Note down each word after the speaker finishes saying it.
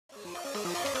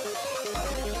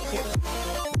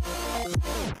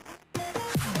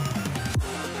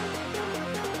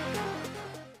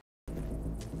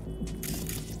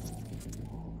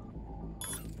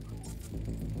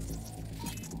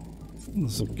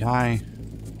There's a guy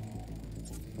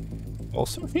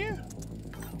also here?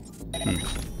 Damn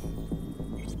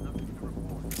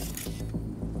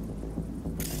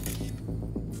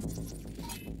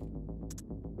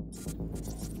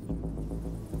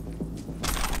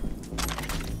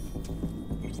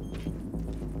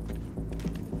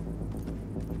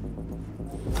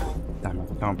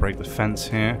it, I can't break the fence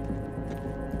here.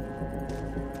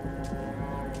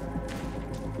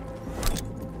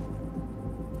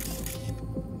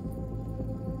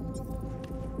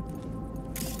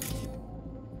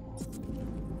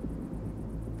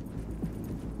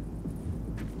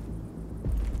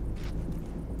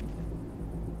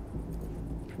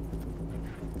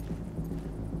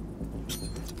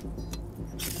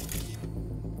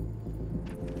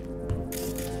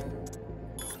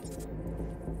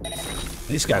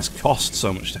 These guys cost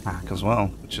so much to hack as well,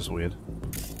 which is weird.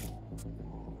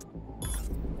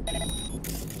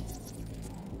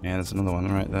 Yeah, there's another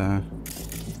one right there.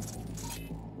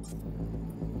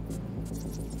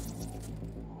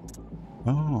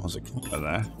 Oh, there's a counter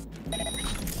there.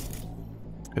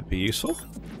 Could be useful.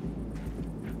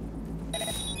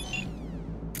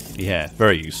 Yeah,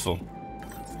 very useful.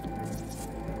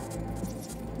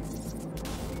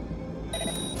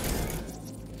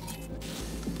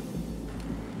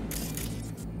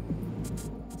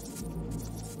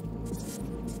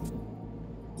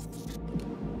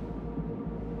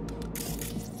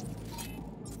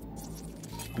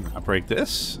 I'll break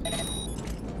this.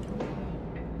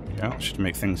 Yeah, should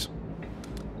make things.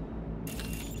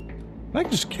 I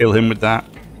can just kill him with that.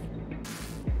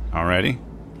 Alrighty.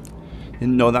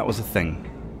 Didn't know that was a thing.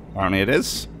 Apparently it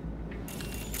is.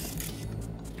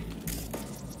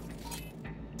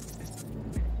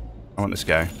 I want this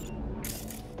guy.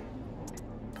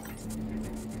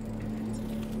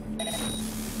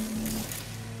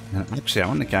 Actually, I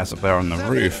want the guys up there on the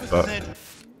roof, but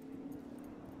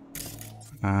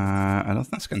I don't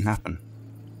think that's going to happen.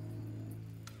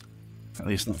 At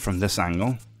least not from this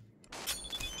angle.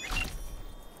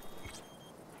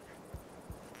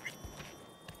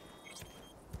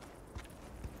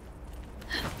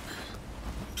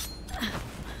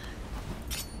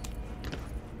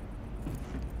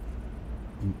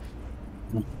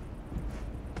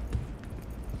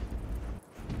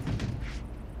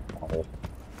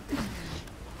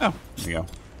 Oh, there we go.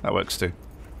 That works too.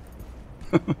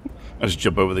 I just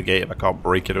jump over the gate if I can't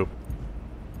break it up.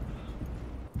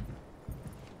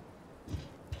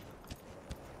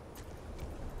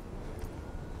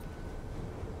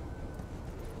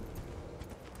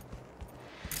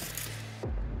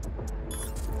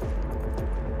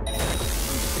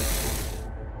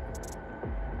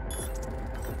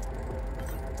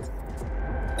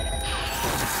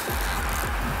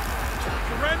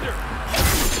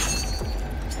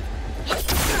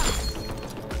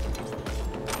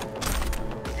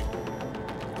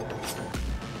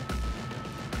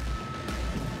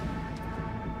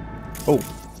 Oh,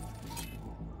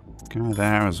 guy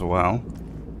there as well.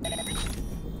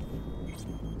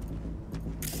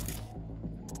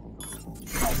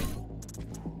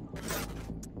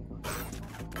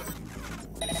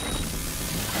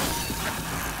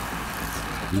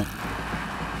 Nope.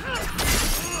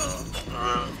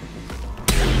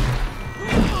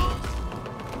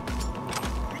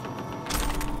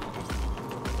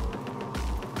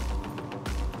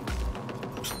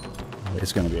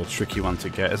 It's going to be a tricky one to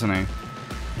get, isn't he?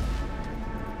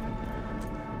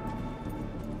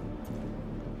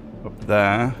 Up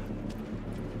there.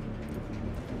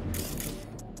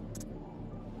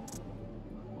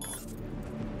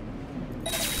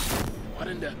 What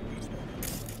in the...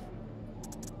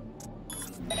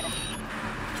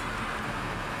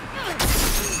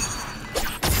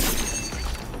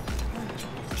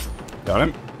 Got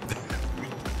him.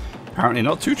 Apparently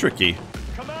not too tricky.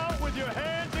 Come out with your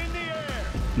hands in the air.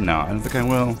 No, I don't think I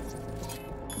will.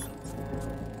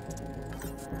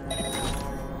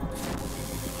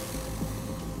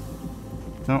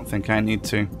 Don't think I need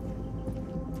to.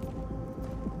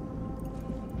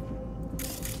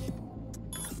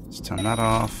 Let's turn that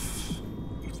off.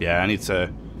 Yeah, I need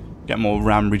to get more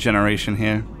RAM regeneration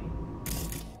here.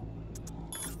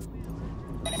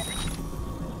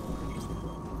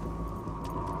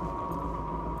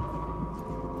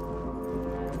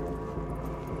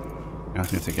 I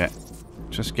need to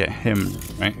just get him,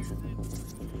 right?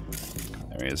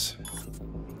 There he is.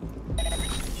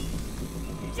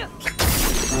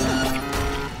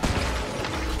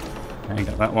 Okay,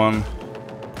 got that one.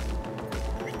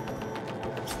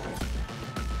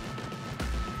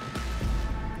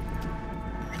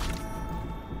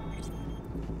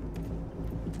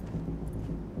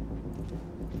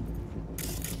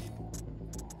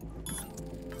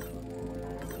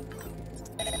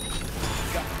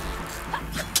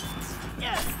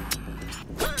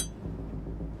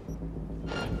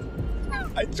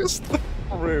 I just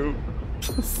threw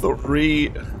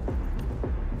three.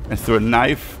 I threw a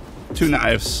knife, 2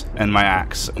 knives, and my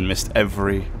axe, and missed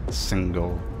every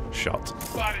single shot.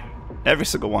 Every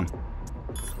single one.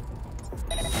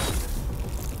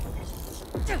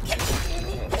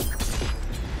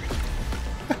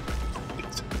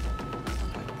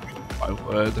 My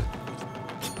word.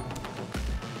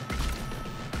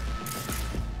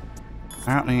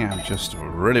 Apparently, I'm just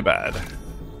really bad.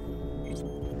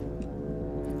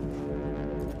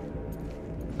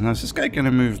 Now, is this guy going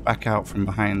to move back out from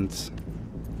behind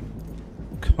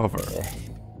cover?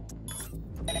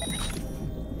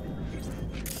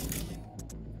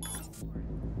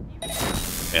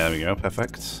 Yeah, there we go.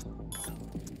 Perfect.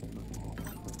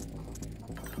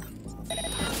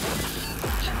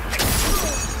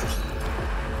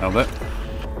 Held it.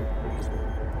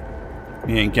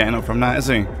 He ain't getting up from that, is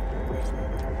he?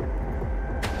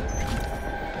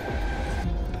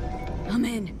 I'm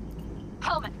in.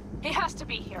 Helmet, he has to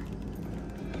be here.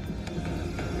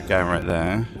 The guy right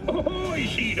there. Ahoy,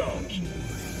 sea dogs!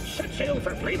 Set sail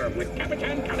for flavor with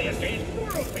Capitan Caliente's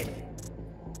world famous.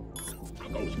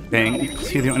 Dang, is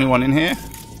he the only one in here?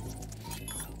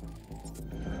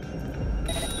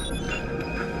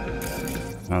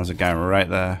 There's a guy right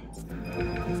there.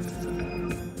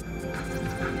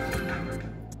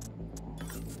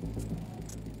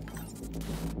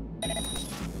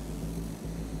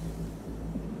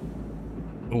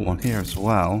 Oh, one here as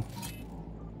well.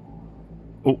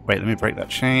 Oh, wait, let me break that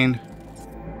chain.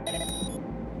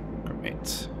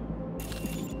 Great.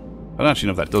 I don't actually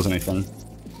know if that does anything.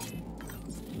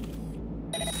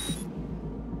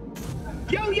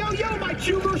 Yo, my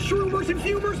tubers, shroomers, and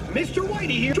fumers! Mr.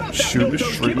 Whitey here. Drop that Shooters,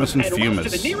 milk-toast shroomers, and rush to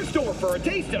fumers. the nearest store for a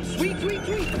taste of sweet, sweet,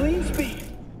 sweet, clean speed.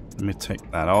 Let me take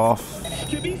that off.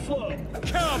 To be slow.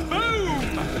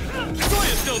 Kaboom! Soy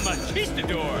is still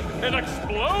machistador! An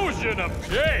explosion of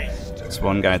taste! That's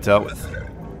one guy dealt with.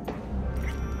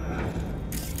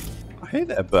 Hey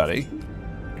there, buddy.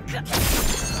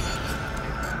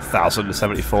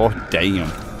 1,074.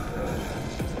 Damn.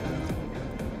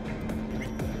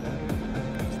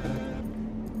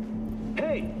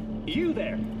 Hey, you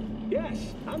there.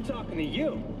 Yes, I'm talking to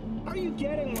you. Are you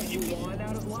getting what you want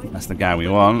out of life? That's the guy we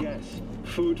want. Yes.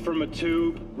 Food from a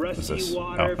tube, What's this? rusty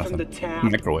water Oh, from the nothing. tap,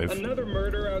 Microwave. another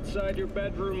murder outside your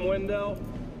bedroom window.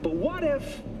 But what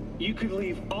if you could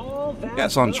leave all that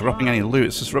Guys aren't dropping any behind, loot.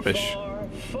 It's just rubbish. far,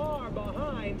 far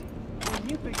behind when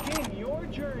you begin your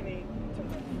journey to the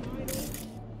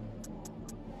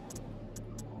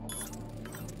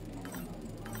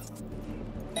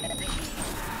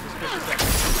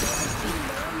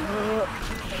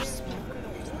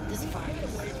final...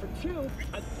 for 2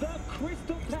 at the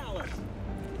Crystal Palace.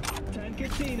 10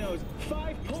 casinos,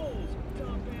 5 pools,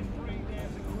 top-end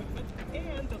breakdance equipment,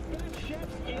 and the best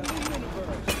chefs in the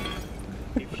universe.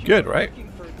 If you're Good, right?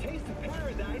 looking for a taste of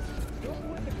paradise,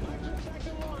 don't let the clock a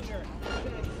second longer.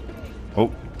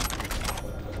 Oh.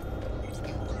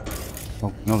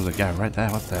 Oh, no, there's a guy right there.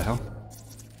 What the hell?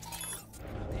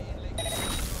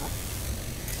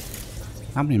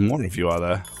 How many more of you are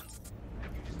there?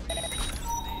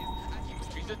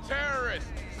 He's a terrorist!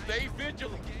 Stay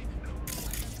vigilant!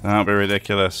 That'll be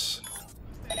ridiculous.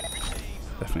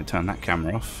 Definitely turn that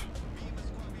camera off.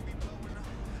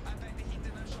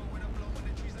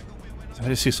 Did I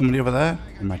just see somebody over there?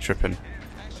 Or am I tripping?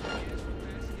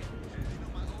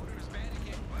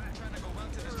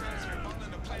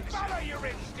 Follow your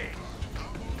instinct!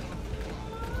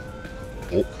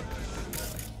 Oh.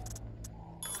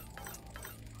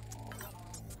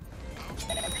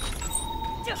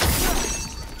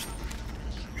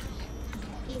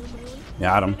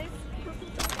 Yeah, Adam.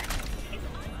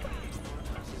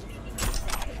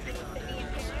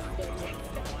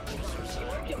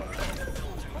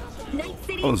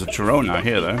 Oh, there's a Tyrone out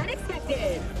here, though.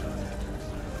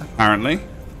 Apparently.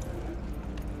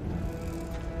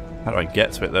 How do I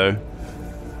get to it, though?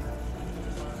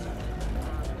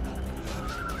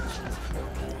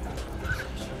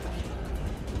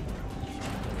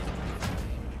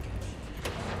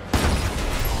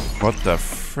 What the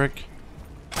frick?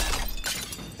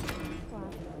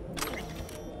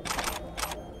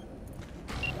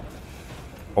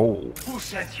 Oh. Who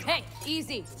sent you? Hey,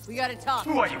 easy. We gotta talk.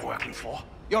 Who are you working for?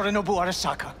 Yorinobu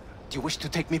Arasaka. Do you wish to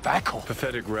take me back home?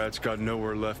 Pathetic rat's got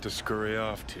nowhere left to scurry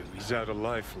off to. He's out of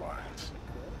lifelines.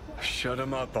 Shut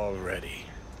him up already.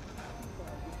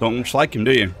 Don't much like him,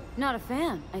 do you? Not a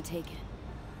fan, I take it.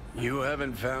 You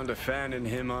haven't found a fan in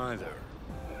him either.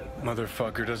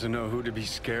 Motherfucker doesn't know who to be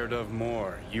scared of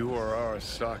more, you or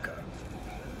Arasaka.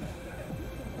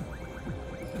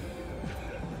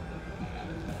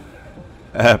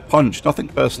 Punch, nothing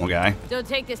personal, guy. Don't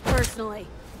take this personally.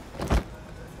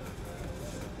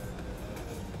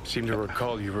 Seem to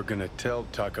recall you were gonna tell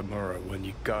Takamura when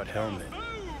you got Helmet.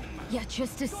 Yeah,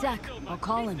 just a sec. I'll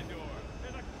call him.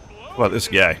 What about this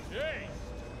guy?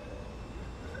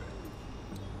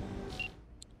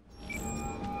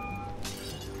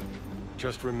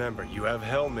 Just remember, you have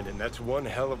Helmet and that's one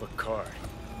hell of a card.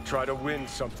 Try to win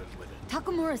something with it.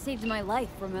 Takamura saved my life,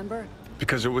 remember?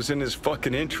 Because it was in his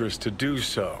fucking interest to do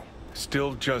so.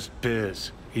 Still just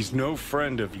biz. He's no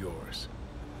friend of yours.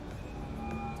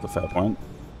 That's a fair point.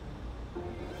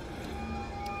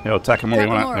 Yo, Takamura, you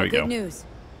want? There we good go. News.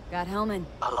 Got Hellman.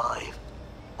 Alive.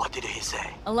 What did he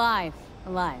say? Alive.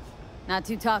 Alive. Not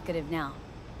too talkative now.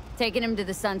 Taking him to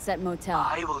the Sunset Motel.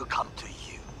 I will come to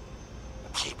you.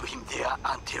 Keep him there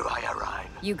until I arrive.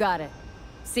 You got it.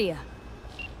 See ya.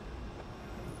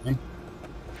 So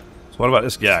what about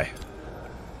this guy?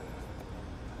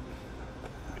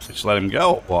 Just let him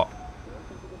go, or what?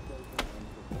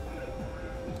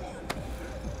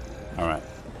 Alright.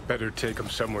 Better take him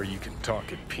somewhere you can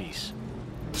talk in peace.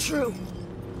 True.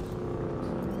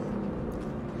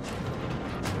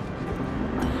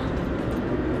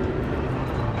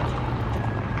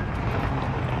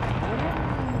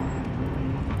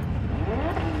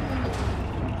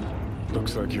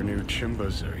 Looks like your new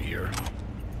Chimbas are here.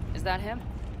 Is that him?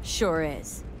 Sure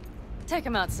is. Take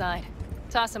him outside.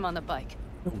 Toss him on the bike.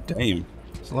 Oh, damn.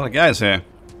 There's a lot of guys here.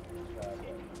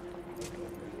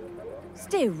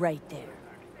 Stay right there.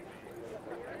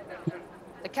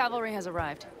 The cavalry has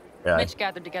arrived. Yeah. Mitch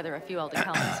gathered together a few elder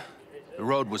helmets. The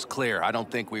road was clear. I don't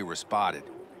think we were spotted.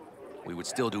 We would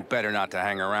still do better not to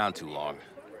hang around too long.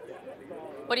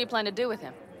 What do you plan to do with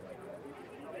him?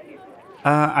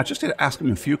 I just need to ask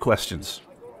him a few questions.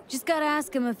 Just gotta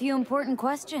ask him a few important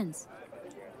questions.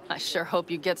 I sure hope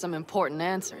you get some important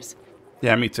answers.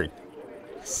 Yeah, me too.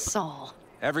 Saul.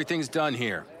 Everything's done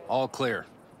here. All clear.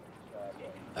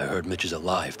 I heard Mitch is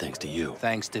alive thanks to you.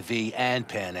 Thanks to V and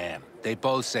Pan Am. They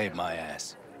both saved my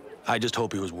ass. I just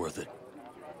hope he was worth it.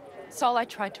 Saul, I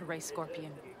tried to raise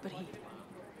Scorpion, but he...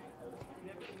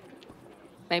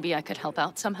 Maybe I could help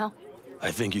out somehow?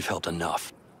 I think you've helped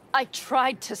enough. I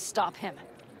tried to stop him.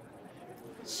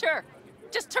 Sure.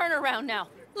 Just turn around now.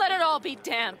 Let it all be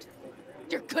damned.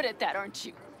 You're good at that, aren't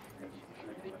you?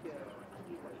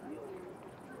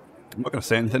 I'm not going to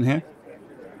say anything here.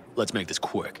 Let's make this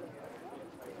quick.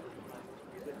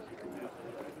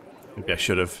 Maybe I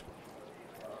should have.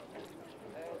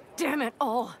 Damn it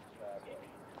all.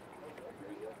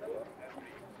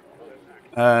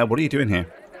 What are you doing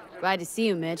here? Glad to see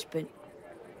you, Mitch, but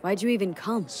why'd you even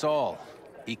come? Saul,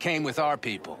 he came with our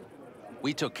people.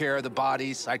 We took care of the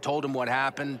bodies. I told him what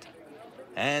happened.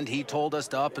 And he told us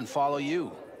to up and follow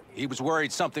you. He was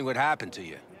worried something would happen to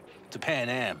you. To Pan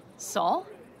Am. Saul?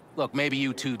 Look, maybe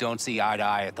you two don't see eye to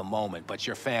eye at the moment, but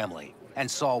you're family. And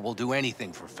Saul will do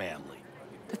anything for family.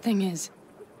 The thing is,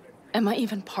 am I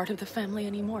even part of the family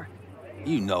anymore?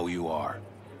 You know you are.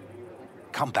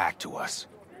 Come back to us.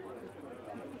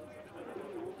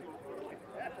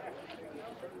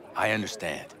 I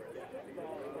understand.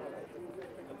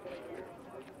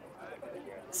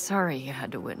 Sorry you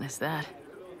had to witness that.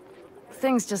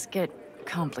 Things just get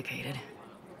complicated.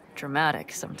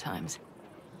 Dramatic sometimes.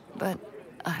 But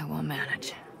I will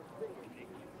manage.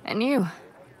 And you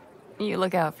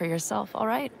look out for yourself, all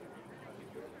right?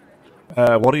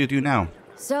 What do you do now?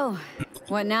 So,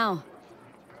 what now?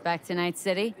 Back to Night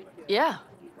City? Yeah.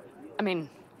 I mean,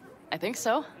 I think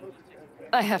so.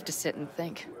 I have to sit and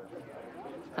think.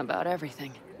 About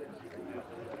everything.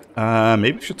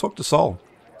 Maybe we should talk to Saul.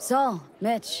 Saul,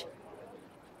 Mitch.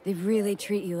 They really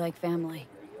treat you like family.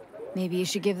 Maybe you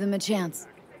should give them a chance.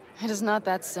 It is not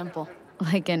that simple.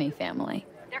 Like any family.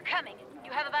 They're coming.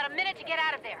 You have about a minute to get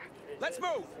out of there. Let's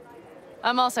move!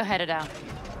 I'm also headed out.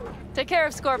 Take care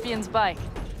of Scorpion's bike.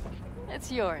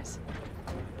 It's yours.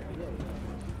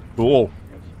 Cool.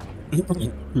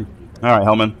 Alright,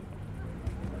 Hellman.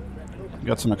 You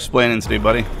got some explaining to do,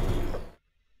 buddy.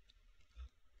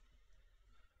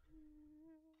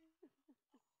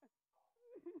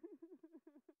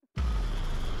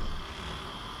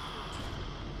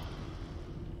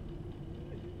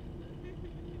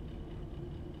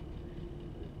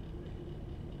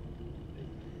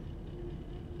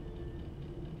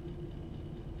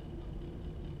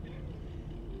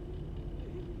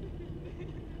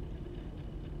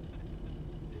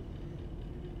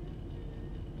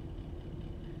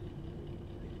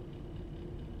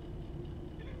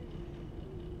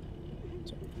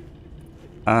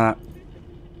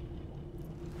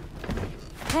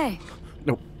 Hey.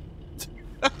 Nope.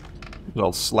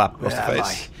 I'll slap across the Where am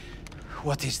face.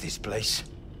 What is this place?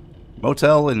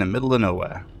 Motel in the middle of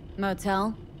nowhere.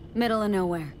 Motel? Middle of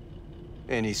nowhere.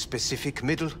 Any specific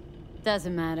middle?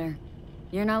 Doesn't matter.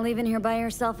 You're not leaving here by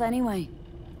yourself anyway.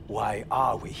 Why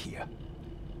are we here?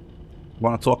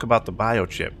 Want to talk about the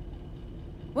biochip?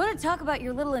 Want to talk about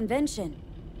your little invention?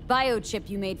 Biochip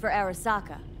you made for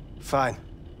Arasaka. Fine.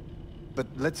 But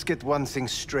let's get one thing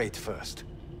straight first.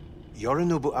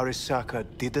 Yorinobu Arasaka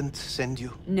didn't send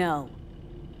you? No.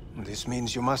 This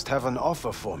means you must have an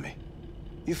offer for me.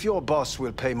 If your boss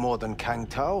will pay more than Kang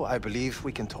Tao, I believe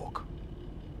we can talk.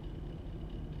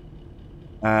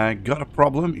 Got a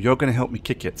problem? You're gonna help me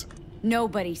kick it.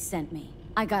 Nobody sent me.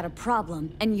 I got a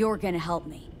problem, and you're gonna help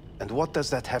me. And what does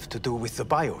that have to do with the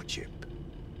biochip?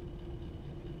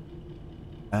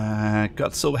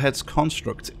 Got Silverhead's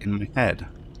construct in my head.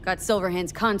 Got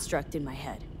Silverhand's construct in my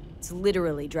head. It's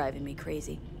literally driving me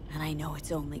crazy, and I know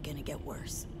it's only gonna get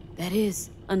worse. That is,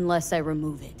 unless I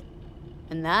remove it.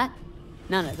 And that?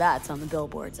 None of that's on the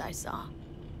billboards I saw.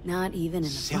 Not even in the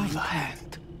fine print.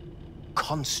 Silverhand.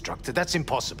 Construct? That's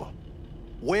impossible.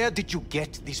 Where did you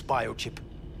get this biochip?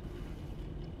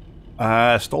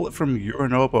 Stole it from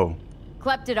Yorinobu.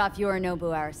 Klept it off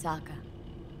Yorinobu Arasaka.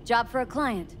 Job for a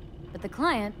client, but the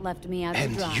client left me out to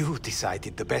And dry. you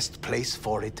decided the best place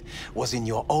for it was in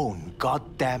your own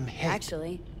goddamn head.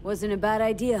 Actually, wasn't a bad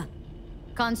idea.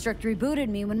 Construct rebooted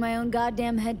me when my own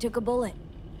goddamn head took a bullet.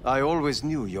 I always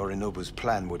knew Yorinobu's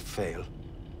plan would fail.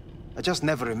 I just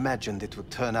never imagined it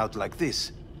would turn out like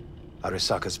this.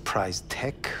 Arasaka's prized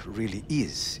tech really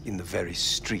is in the very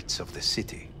streets of the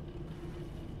city.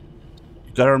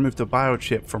 You gotta remove the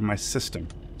biochip from my system.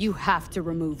 You have to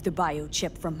remove the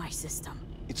biochip from my system.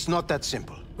 It's not that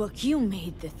simple. Look, you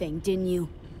made the thing, didn't you?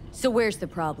 So where's the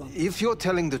problem? If you're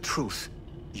telling the truth,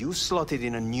 you slotted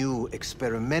in a new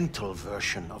experimental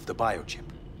version of the biochip.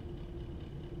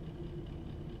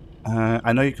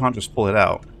 I know you can't just pull it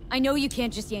out. I know you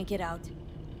can't just yank it out.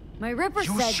 My Ripper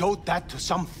You said... showed that to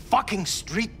some fucking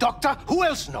street doctor? Who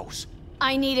else knows?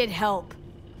 I needed help.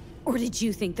 Or did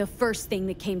you think the first thing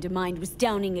that came to mind was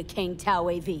downing a Kang Tao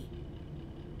AV?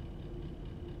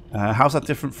 How's that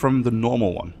different from the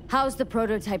normal one? How's the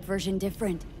prototype version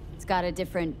different? It's got a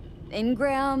different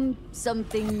engram,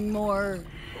 something more...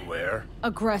 Where?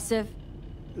 aggressive.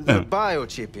 The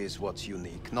biochip is what's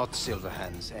unique, not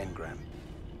Silverhand's engram.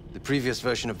 The previous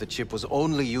version of the chip was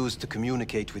only used to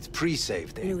communicate with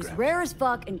pre-saved And it was engrams. rare as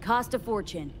fuck and cost a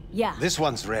fortune. Yeah. This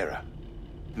one's rarer.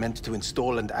 Meant to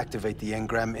install and activate the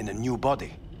engram in a new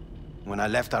body. When I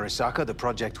left Arasaka, the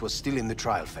project was still in the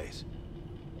trial phase.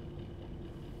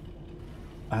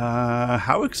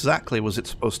 How exactly was it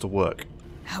supposed to work?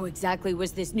 How exactly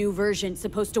was this new version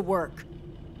supposed to work?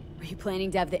 Were you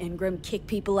planning to have the engram kick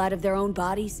people out of their own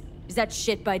bodies? Is that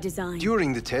shit by design?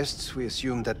 During the tests, we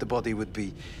assumed that the body would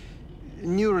be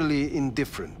neurally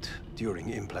indifferent during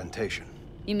implantation.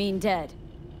 You mean dead?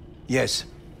 Yes,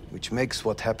 which makes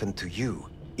what happened to you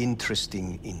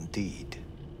interesting indeed.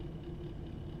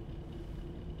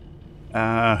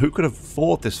 Who could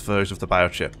afford this version of the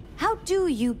biochip? How do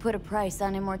you put a price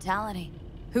on immortality?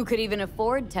 Who could even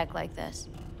afford tech like this?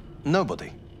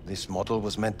 Nobody. This model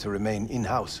was meant to remain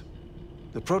in-house.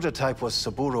 The prototype was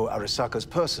Saburo Arasaka's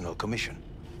personal commission.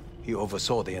 He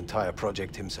oversaw the entire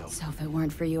project himself. So if it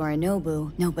weren't for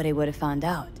Yorinobu, nobody would have found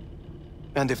out.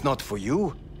 And if not for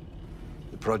you,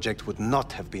 the project would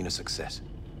not have been a success.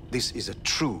 This is a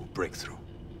true breakthrough.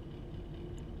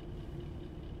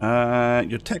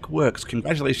 Your tech works.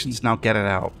 Congratulations, now get it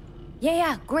out.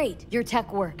 Yeah, great. Your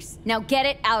tech works. Now get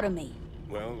it out of me.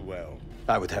 Well, well.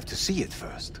 I would have to see it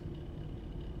first.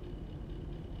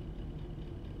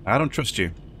 I don't trust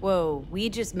you. Whoa, we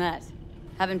just met.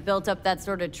 Haven't built up that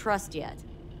sort of trust yet.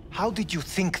 How did you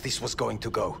think this was going to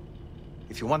go?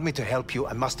 If you want me to help you,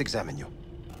 I must examine you.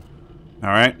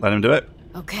 Alright, let him do it.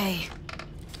 Okay.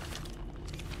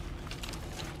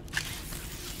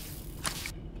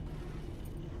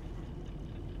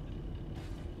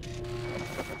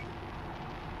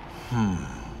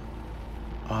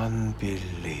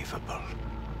 Unbelievable.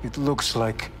 It looks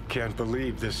like... Can't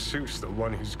believe this suit's the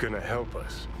one who's gonna help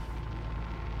us.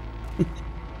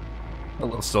 A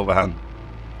little Silverhand.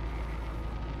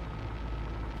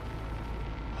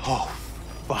 Oh,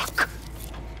 fuck.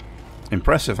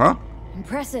 Impressive, huh?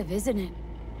 Impressive, isn't it?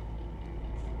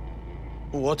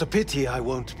 What a pity I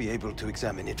won't be able to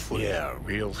examine it fully. Yeah,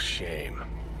 real shame.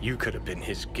 You could have been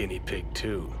his guinea pig,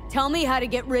 too. Tell me how to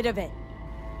get rid of it.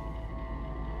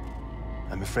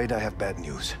 I'm afraid I have bad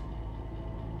news.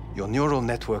 Your neural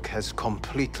network has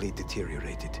completely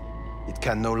deteriorated. It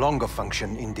can no longer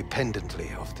function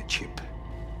independently of the chip.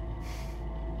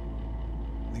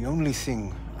 The only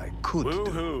thing I could do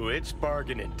Woohoo, it's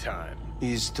bargaining time.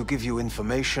 is to give you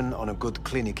information on a good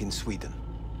clinic in Sweden.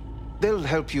 They'll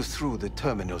help you through the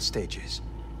terminal stages.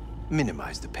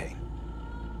 Minimize the pain.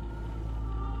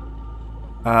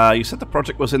 You said the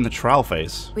project was in the trial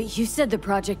phase. Wait, you said the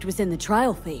project was in the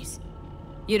trial phase.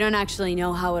 You don't actually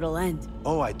know how it'll end.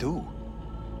 Oh, I do.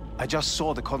 I just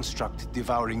saw the construct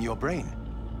devouring your brain.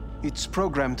 It's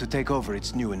programmed to take over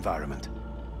its new environment.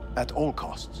 At all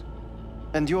costs.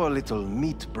 And your little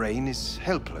meat brain is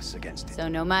helpless against it. So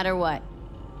no matter what,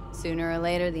 sooner or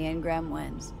later the engram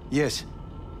wins. Yes.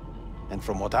 And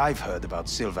from what I've heard about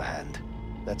Silverhand,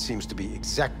 that seems to be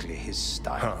exactly his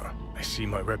style. Huh. I see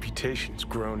my reputation's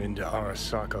grown into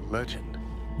Arasaka legend.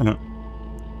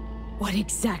 What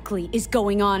exactly is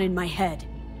going on in my head?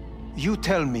 You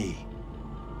tell me,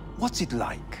 what's it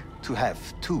like to have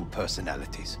two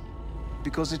personalities?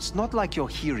 Because it's not like you're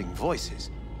hearing voices.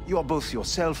 You are both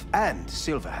yourself and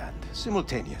Silverhand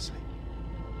simultaneously.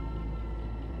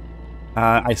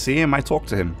 I see him, I talk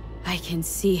to him. I can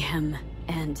see him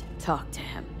and talk to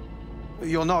him.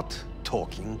 You're not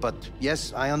talking, but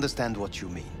yes, I understand what you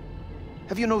mean.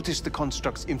 Have you noticed the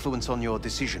construct's influence on your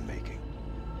decision-making?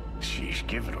 Sheesh,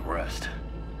 give it a rest.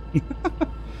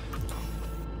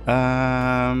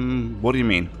 What do you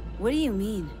mean? What do you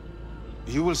mean?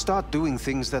 You will start doing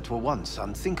things that were once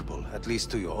unthinkable, at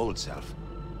least to your old self.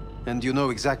 And you know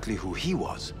exactly who he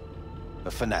was.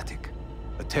 A fanatic,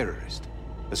 a terrorist,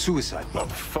 a suicide Well,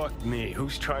 bomber. fuck me.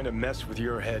 Who's trying to mess with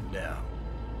your head now?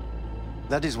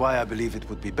 That is why I believe it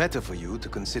would be better for you to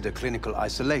consider clinical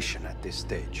isolation at this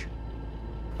stage.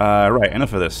 Right,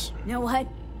 enough of this. You know what?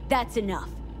 That's enough.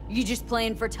 You just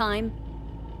playing for time?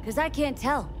 Because I can't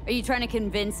tell. Are you trying to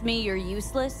convince me you're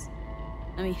useless?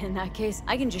 I mean, in that case,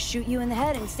 I can just shoot you in the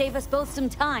head and save us both some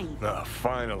time. Ah,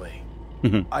 finally.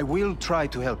 I will try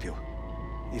to help you,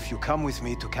 if you come with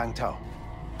me to Kangtao.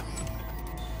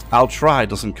 I'll try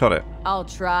doesn't cut it. I'll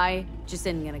try, just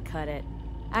isn't gonna cut it.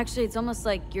 Actually, it's almost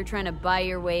like you're trying to buy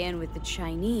your way in with the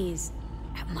Chinese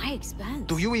at my expense.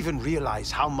 Do you even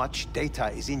realize how much data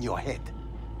is in your head?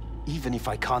 Even if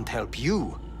I can't help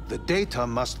you, the data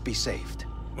must be saved.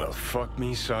 Well, fuck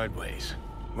me sideways.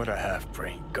 What a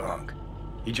half-brained gonk.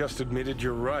 He just admitted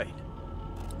you're right.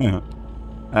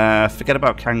 Forget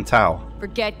about Kang Tao.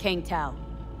 Forget Kang Tao.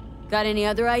 Got any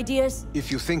other ideas?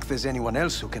 If you think there's anyone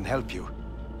else who can help you,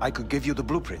 I could give you the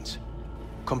blueprints.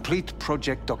 Complete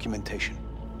project documentation.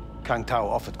 Kang Tao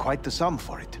offered quite the sum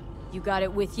for it. You got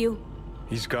it with you?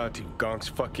 He's got to. Gonk's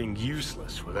fucking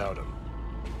useless without him.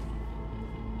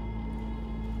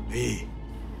 Hey,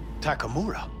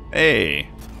 Takamura. Hey.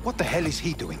 What the hell is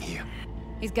he doing here?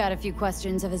 He's got a few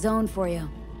questions of his own for you.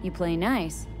 You play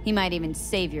nice, he might even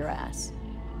save your ass.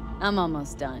 I'm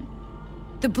almost done.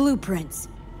 The blueprints.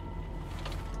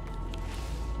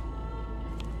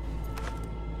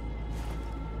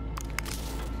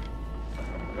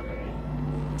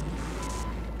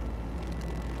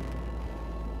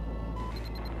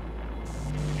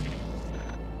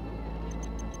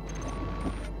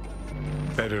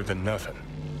 Better than nothing.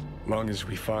 Long as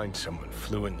we find someone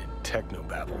fluent in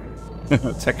technobabble.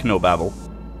 Technobabble.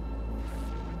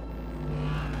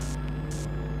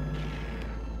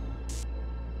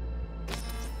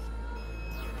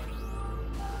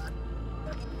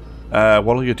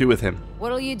 What'll you do with him?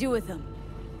 What'll you do with him?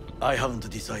 I haven't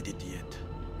decided yet.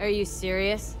 Are you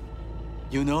serious?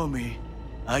 You know me.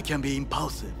 I can be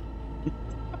impulsive.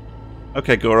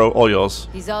 Okay, Goro, all yours.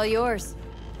 He's all yours.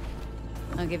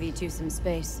 I'll give you two some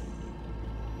space.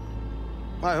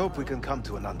 I hope we can come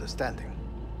to an understanding.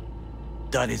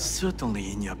 That is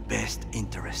certainly in your best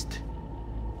interest.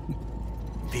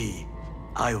 V,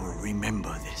 I will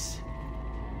remember this.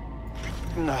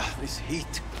 This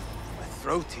heat. My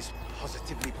throat is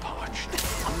positively parched.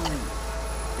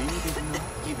 V did not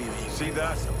give you a See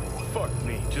that? Fuck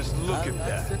me. Just look at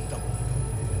that. Unacceptable.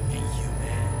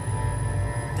 Inhumane.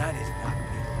 That is not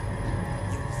me.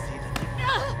 You will see that.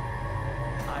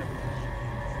 I will give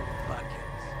you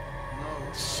buckets.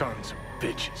 No. Sons of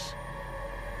bitches.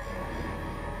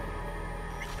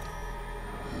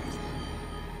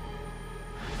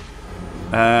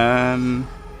 I'm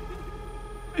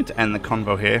going to end the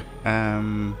convo here.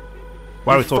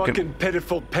 Why are we talking? Fucking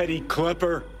pitiful petty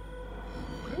clipper.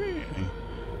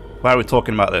 Why are we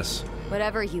talking about this?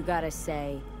 Whatever you gotta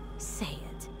say, say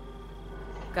it.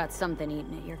 Got something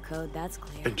eating at your code, that's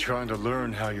clear. Been trying to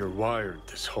learn how you're wired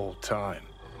this whole time.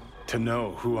 To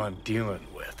know who I'm dealing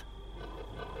with.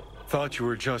 Thought you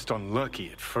were just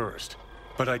unlucky at first,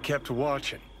 but I kept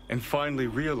watching, and finally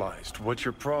realized what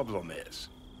your problem is.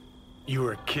 You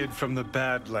were a kid from the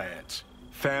Badlands.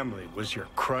 Family was your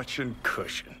crutch and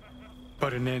cushion.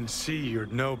 But in NC, you're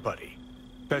nobody.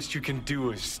 Best you can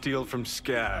do is steal from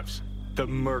scavs, the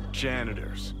merc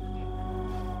janitors.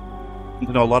 You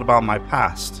know a lot about my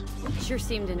past. Sure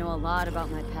seem to know a lot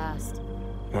about my past.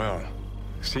 Well,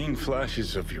 seen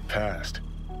flashes of your past,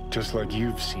 just like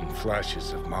you've seen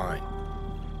flashes of mine.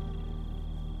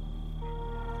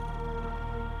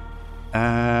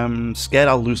 Scared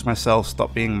I'll lose myself,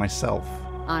 stop being myself.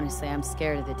 Honestly, I'm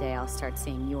scared of the day I'll start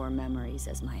seeing your memories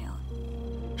as my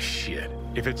own. Shit.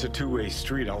 If it's a two-way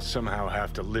street, I'll somehow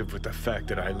have to live with the fact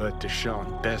that I let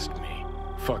Deshaun best me.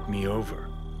 Fuck me over.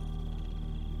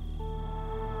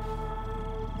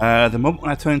 The moment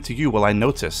when I turn to you, will I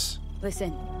notice?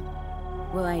 Listen,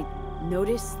 will I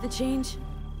notice the change?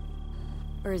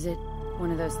 Or is it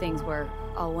one of those things where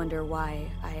I'll wonder why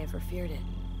I ever feared it?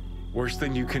 Worst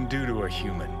thing you can do to a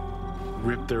human.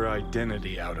 Rip their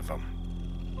identity out of them.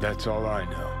 That's all I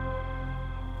know.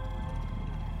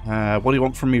 What do you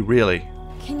want from me, really?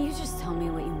 Can you just tell me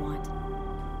what you want?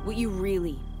 What you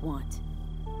really want?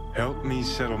 Help me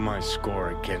settle my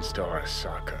score against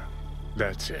Arasaka.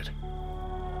 That's it.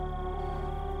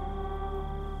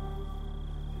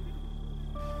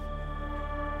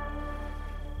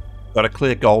 Got a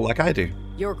clear goal like I do.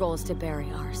 Your goal is to bury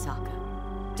Arasaka.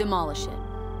 Demolish it.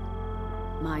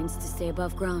 Mine's to stay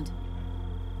above ground.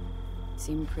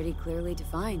 Seem pretty clearly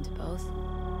defined, both.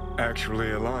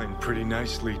 Actually align pretty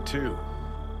nicely, too.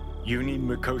 You need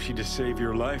Mikoshi to save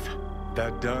your life?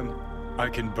 That done, I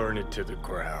can burn it to the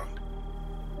ground.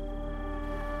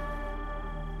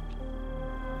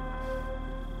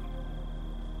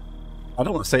 I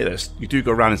don't want to say this. You do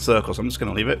go around in circles. I'm just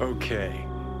going to leave it. Okay.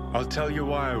 I'll tell you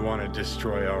why I want to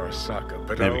destroy Arasaka,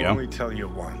 but I'll only tell you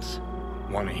once.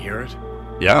 Want to hear it?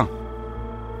 Yeah.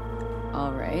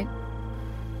 All right.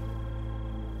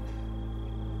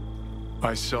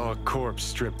 I saw a corpse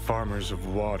strip farmers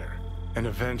of water, and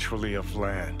eventually of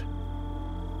land.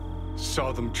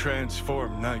 Saw them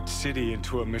transform Night City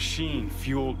into a machine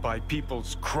fueled by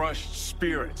people's crushed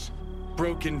spirits,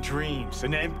 broken dreams,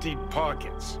 and emptied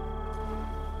pockets.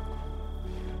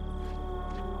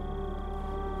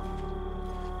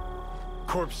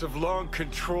 Corps have long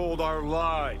controlled our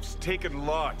lives, taken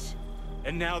lots,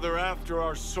 and now they're after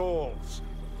our souls.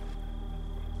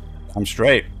 I'm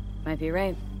straight. Might be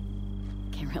right.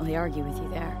 Can't really argue with you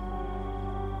there.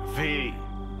 V,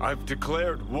 I've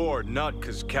declared war not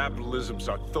because capitalism's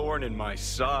a thorn in my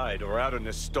side or out of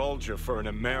nostalgia for an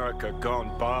America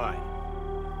gone by.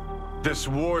 This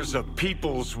war's a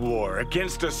people's war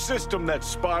against a system that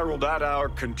spiraled out of our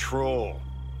control.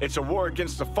 It's a war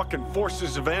against the fucking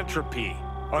forces of entropy.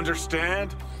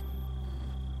 Understand?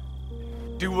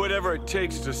 Do whatever it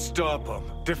takes to stop them,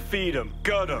 defeat them,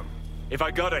 gut them. If I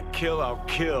gotta kill, I'll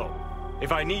kill.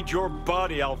 If I need your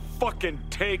body, I'll fucking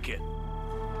take it.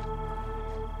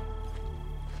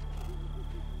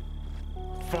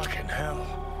 Fucking hell.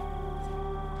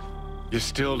 You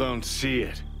still don't see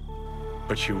it,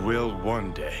 but you will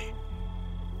one day.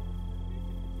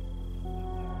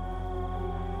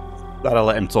 That'll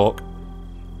let him talk.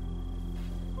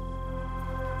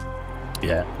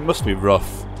 Yeah, it must be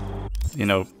rough. You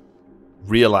know,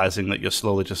 realizing that you're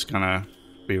slowly just gonna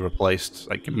be replaced.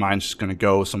 Like, your mind's just gonna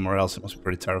go somewhere else. It must be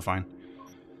pretty terrifying.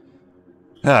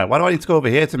 Why do I need to go over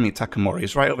here to meet Takamori?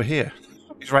 He's right over here.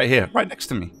 He's right here, right next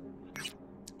to me.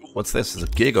 What's this? There's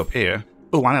a gig up here.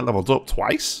 Oh, and I leveled up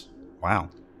twice? Wow.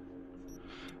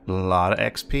 A lot of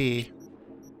XP.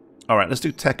 Alright, let's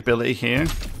do tech ability here.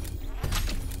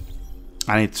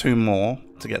 I need 2 more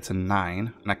to get to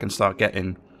 9, and I can start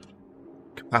getting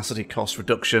capacity cost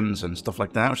reductions and stuff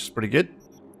like that, which is pretty good.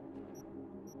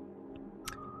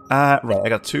 Right, I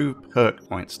got 2 perk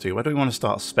points too. Where do we want to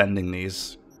start spending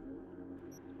these?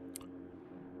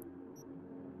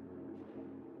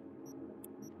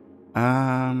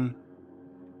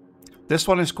 This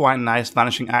one is quite nice.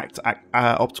 Vanishing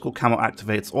optical camo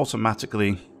activates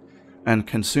automatically and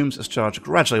consumes its charge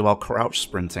gradually while crouch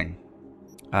sprinting.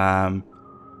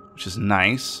 Which is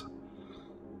nice.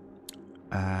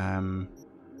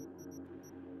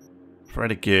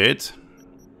 Pretty good.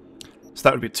 So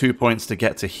that would be 2 points to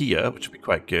get to here, which would be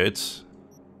quite good.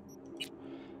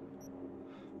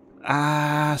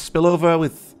 Spillover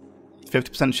with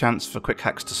 50% chance for quick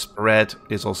hacks to spread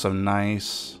is also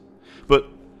nice. But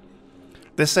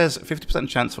this says 50%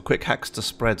 chance for quick hacks to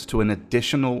spread to an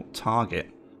additional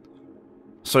target.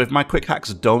 So if my quick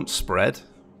hacks don't spread,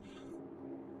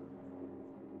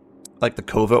 like the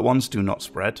covert ones do not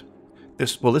spread,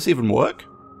 will this even work?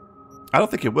 I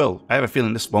don't think it will. I have a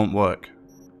feeling this won't work,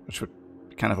 which would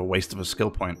kind of a waste of a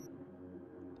skill point.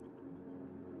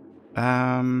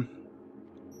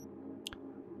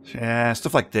 Yeah,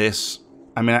 stuff like this.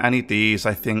 I mean, I need these.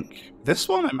 I think this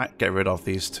one I might get rid of,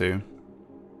 these two.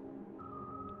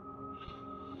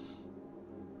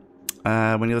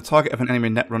 When you're the target of an enemy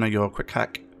netrunner, your quick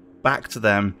hack back to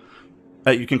them.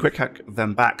 You can quick hack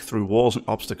them back through walls and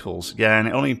obstacles. Yeah, and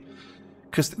it only...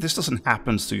 Because this doesn't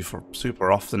happen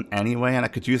super often anyway, and I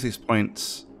could use these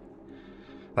points...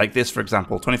 Like this, for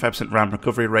example, 25% RAM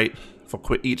recovery rate for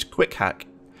each quick hack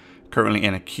currently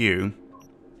in a queue.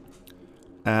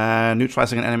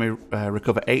 Neutralizing an enemy,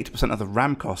 recover 80% of the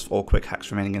RAM cost for all quick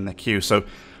hacks remaining in the queue. So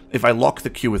if I lock the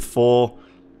queue with 4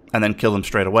 and then kill them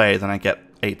straight away, then I get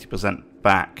 80%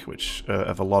 back, which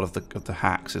of a lot of the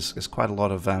hacks is quite a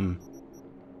lot of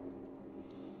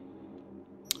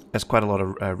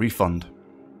refund.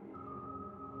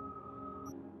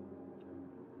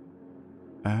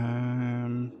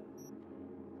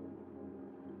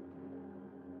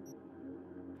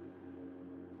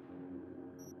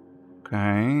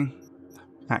 Okay.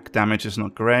 Hack damage is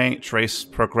not great. Trace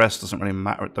progress doesn't really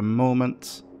matter at the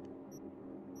moment.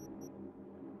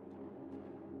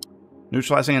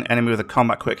 Neutralizing an enemy with a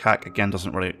combat quick hack, again,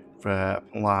 doesn't really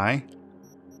apply.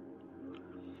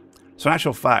 So in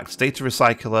actual fact, Data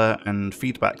Recycler and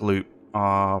Feedback Loop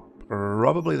are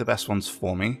probably the best ones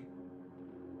for me.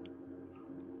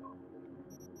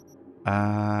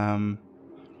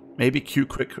 Maybe Q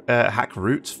quick hack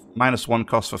route, -1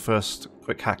 cost for first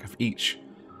quick hack of each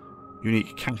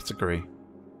unique category.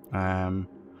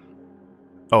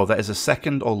 Oh, that is a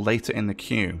second or later in the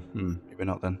queue. Maybe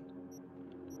not then.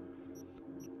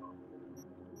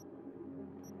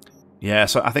 Yeah,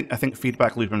 so I think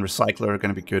Feedback Loop and Recycler are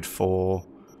going to be good for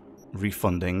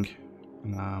refunding.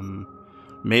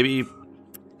 Maybe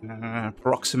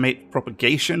Approximate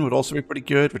Propagation would also be pretty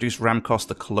good. Reduce RAM cost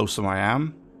the closer I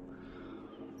am.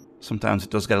 Sometimes it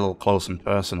does get a little close and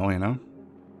personal, you know.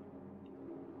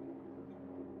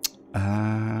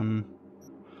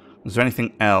 Is there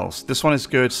anything else? This one is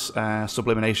good.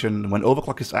 Sublimination. When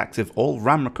overclock is active, all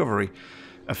RAM recovery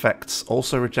effects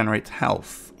also regenerate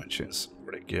health, which is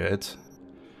pretty good.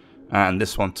 And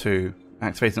this one too.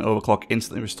 Activating overclock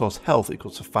instantly restores health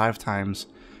equal to 5 times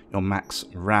your max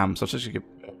RAM. So it's actually a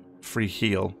free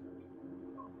heal.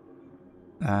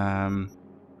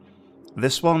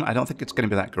 This one, I don't think it's going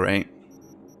to be that great.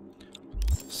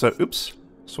 So, oops.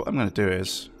 So what I'm going to do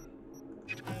is...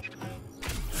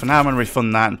 For now, I'm going to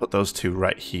refund that and put those two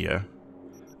right here.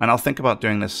 And I'll think about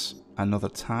doing this another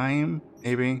time,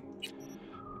 maybe.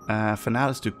 For now,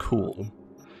 let's do cool.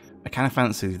 I kind of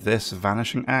fancy this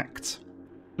Vanishing Act.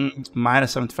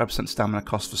 Minus 75% stamina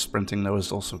cost for sprinting, though,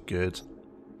 is also good.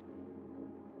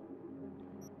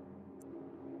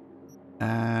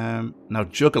 Now,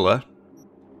 Juggler.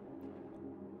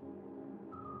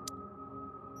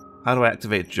 How do I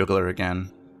activate Juggler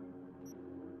again?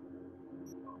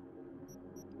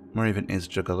 Where even is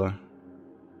Juggler?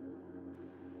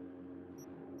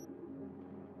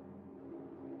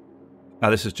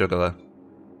 Oh, this is Juggler.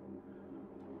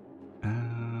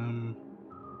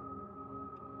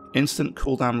 Instant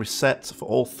cooldown reset for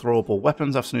all throwable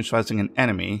weapons after neutralizing an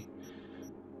enemy.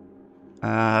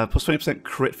 Plus 20%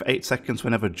 crit for 8 seconds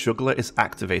whenever Juggler is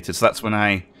activated. So that's when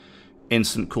I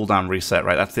instant cooldown reset,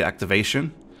 right? That's the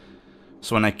activation.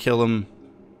 So when I kill them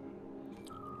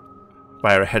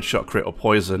by a headshot, crit, or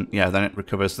poison, yeah, then it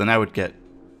recovers. Then I would get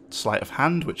Sleight of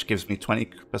Hand, which gives me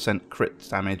 20% crit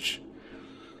damage,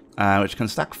 which can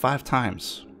stack 5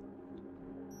 times.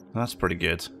 That's pretty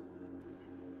good.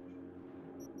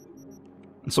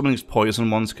 And some of these poison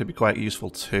ones could be quite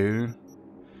useful too.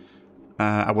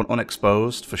 I want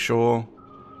Unexposed for sure.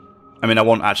 I mean, I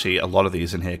want actually a lot of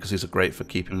these in here because these are great for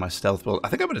keeping my stealth build. I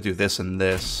think I'm going to do this and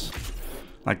this,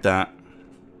 like that,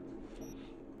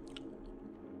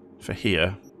 for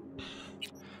here.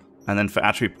 And then for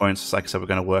attribute points, like I said, we're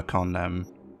going to work on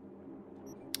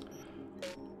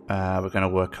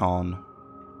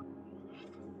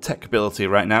tech ability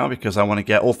right now because I want to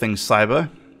get all things cyber.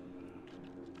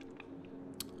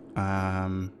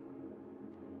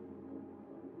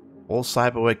 All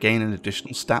cyberware gain an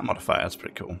additional stat modifier. That's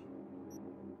pretty cool.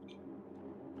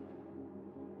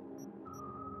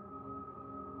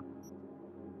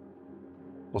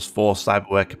 Plus 4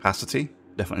 cyberware capacity.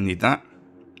 Definitely need that.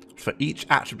 For each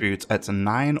attribute, it's a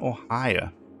 9 or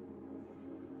higher.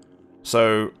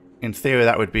 So, in theory,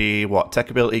 that would be, what? Tech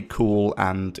ability, cool,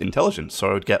 and intelligence.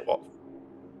 So I would get, what?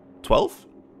 12?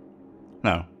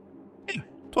 No. Yeah,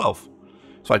 12.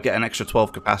 So I'd get an extra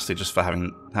 12 capacity just for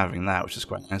having that, which is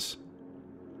quite nice.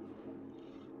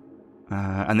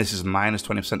 And this is minus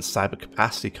 20% cyber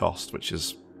capacity cost, which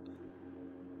is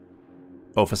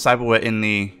Oh, for cyberware in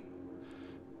the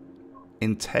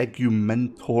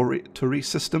integumentary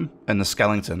system and the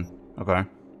skeleton. Okay.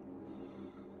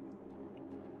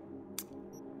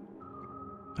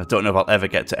 I don't know if I'll ever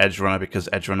get to Edgerunner because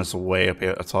Edgerunner's way up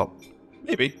here at the top.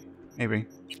 Maybe. Maybe.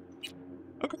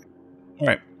 Okay.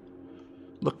 Alright.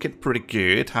 Looking pretty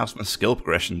good. How's my skill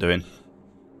progression doing?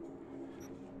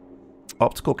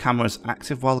 Optical camera is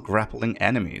active while grappling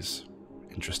enemies.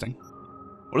 Interesting.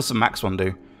 What does the max one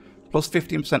do? Plus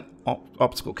 15%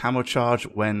 optical camo charge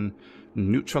when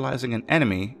neutralizing an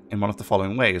enemy in one of the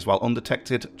following ways. While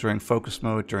undetected during focus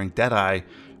mode, during Deadeye,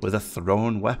 with a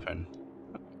thrown weapon.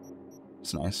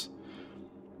 That's nice.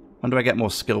 When do I get more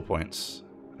skill points?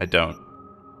 I don't.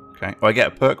 Okay. Oh, I get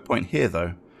a perk point here,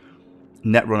 though.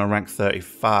 Netrunner rank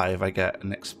 35, I get a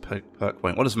next perk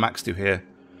point. What does max do here?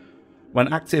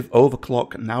 When active,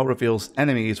 Overclock now reveals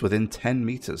enemies within 10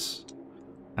 meters.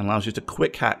 And allows you to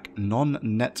quick hack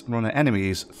non-Netrunner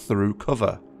enemies through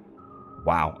cover.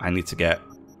 Wow, I need to get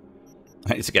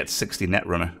 60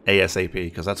 Netrunner ASAP,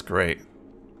 because that's great.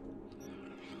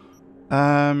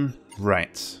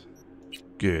 Right.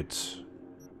 Good.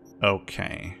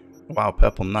 Okay. Wow,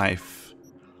 purple knife.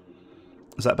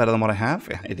 Is that better than what I have?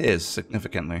 Yeah, it is,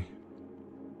 significantly.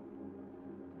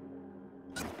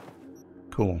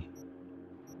 Cool.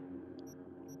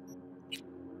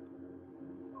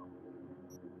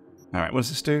 Alright, what does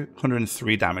this do?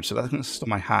 103 damage, so that's still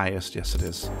my highest. Yes, it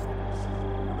is.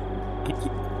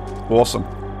 Awesome.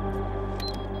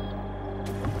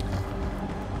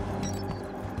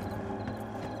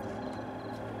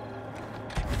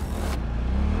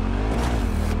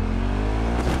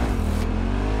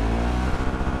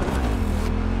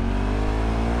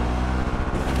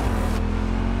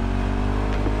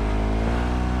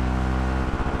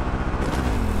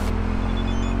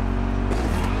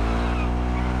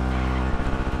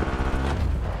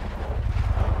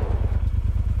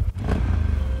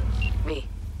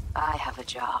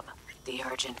 Job. The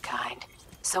urgent kind.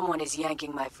 Someone is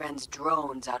yanking my friend's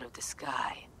drones out of the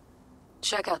sky.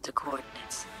 Check out the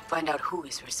coordinates. Find out who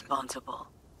is responsible.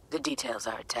 The details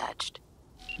are attached.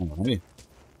 Alrighty.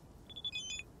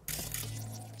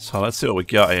 So let's see what we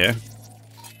got here.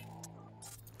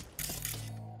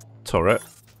 Turret.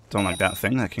 Don't like that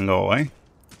thing. That can go away.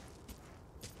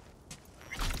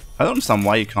 I don't understand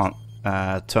why you can't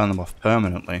turn them off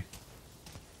permanently.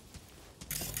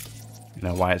 You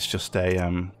know, why it's just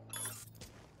a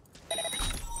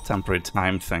temporary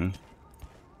timed thing.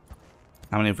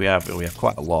 How many have we have? We have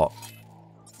quite a lot.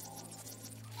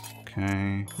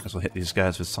 Okay, might as well hit these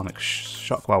guys with Sonic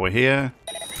Shock while we're here.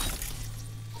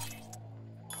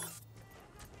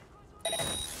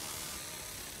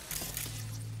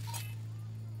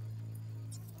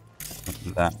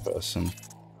 That person.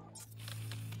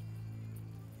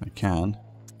 I can.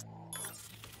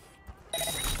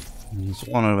 There's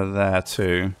one over there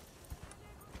too.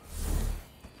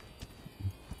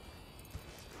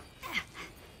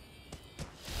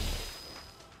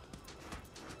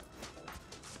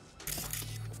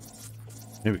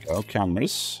 Here we go,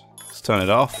 cameras. Let's turn it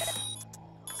off.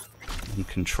 And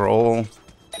control.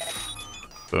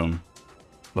 Boom.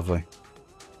 Lovely.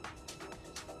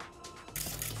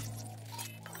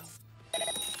 Let's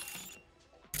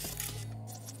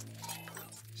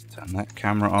turn that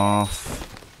camera off.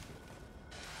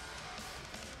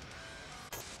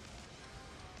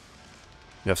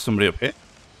 You have somebody up here?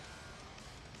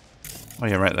 Oh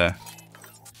yeah, right there.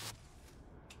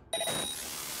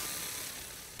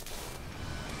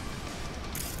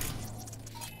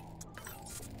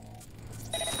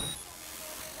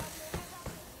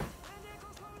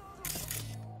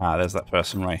 Ah, there's that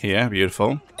person right here.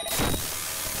 Beautiful.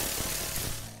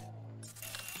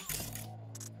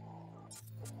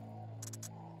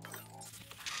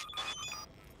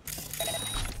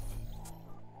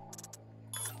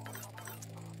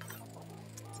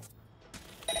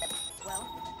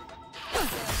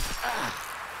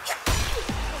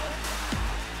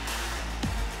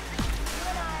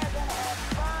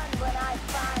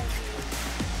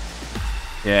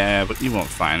 Yeah, but you won't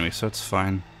find me, so it's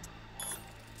fine.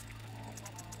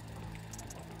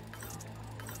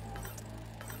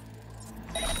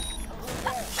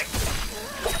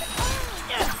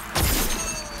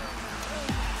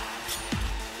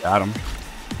 Got him.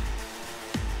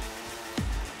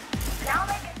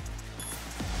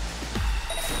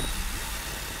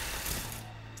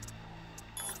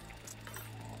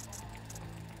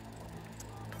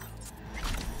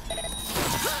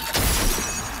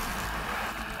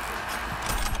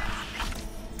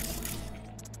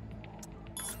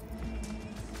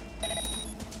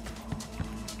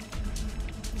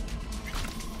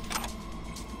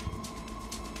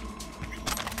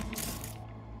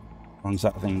 long's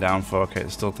that thing down for? Okay,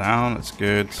 it's still down. That's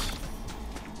good.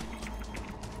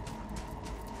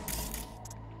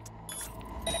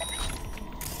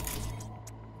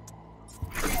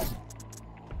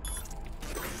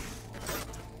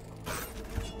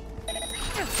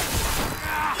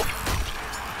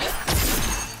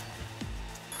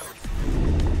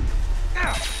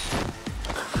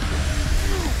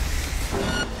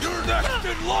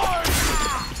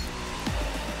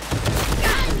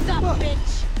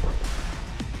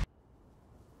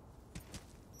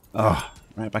 Oh,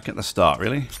 right back at the start,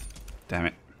 really? Damn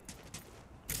it.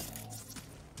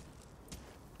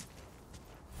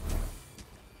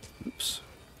 Oops.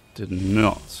 Did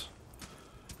not.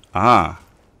 Ah.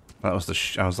 That was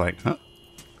the I was like, huh?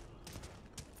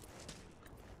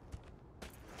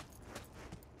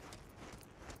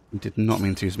 I did not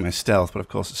mean to use my stealth, but of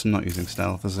course it's not using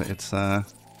stealth, is it? It's, what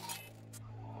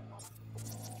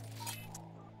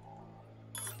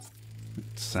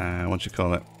do you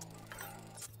call it?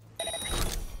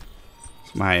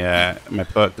 It's my, my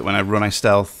perk that when I run I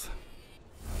stealth.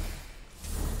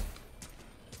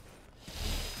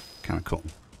 Kinda cool.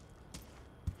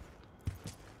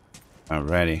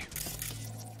 Alrighty.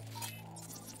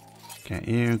 Get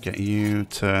you,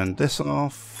 turn this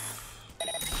off.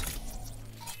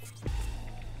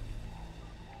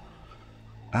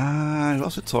 What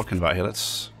else are we talking about here?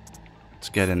 Let's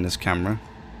get in this camera.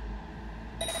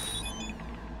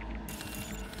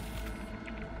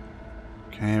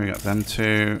 Okay, we got them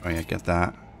two. Oh yeah, get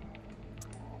that.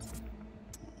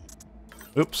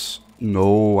 Oops.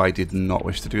 No, I did not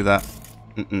wish to do that.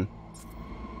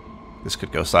 This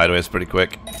could go sideways pretty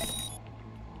quick.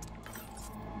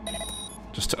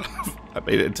 Just I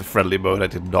made it into friendly mode. I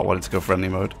did not want it to go friendly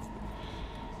mode.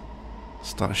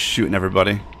 Start shooting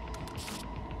everybody.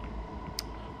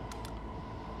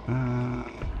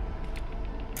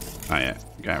 Oh yeah,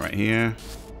 guy right here.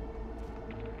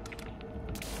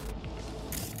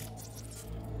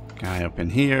 Guy up in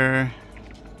here.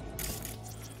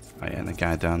 Oh yeah, and the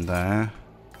guy down there.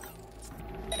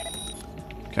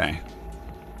 Okay.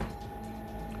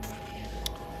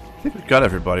 I think we've got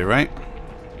everybody, right?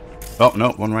 Oh, no,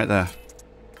 one right there.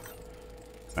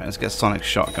 Alright, let's get Sonic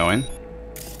Shot going.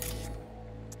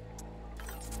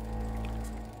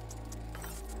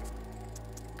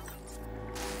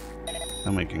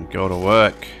 Then we can go to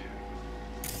work.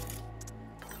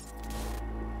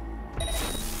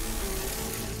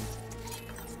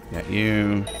 Get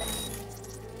you.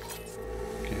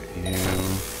 Get you.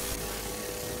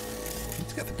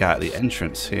 Let's get the guy at the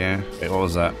entrance here. Wait, what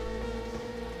was that?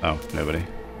 Oh, nobody.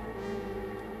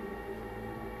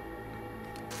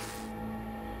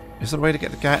 Is there a way to get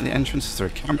the guy at the entrance? Is there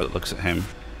a camera that looks at him?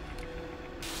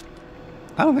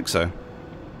 I don't think so.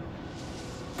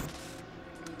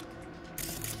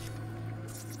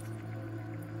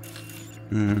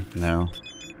 No.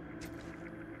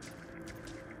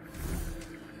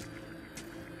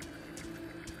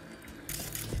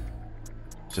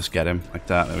 Just get him like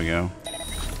that. There we go.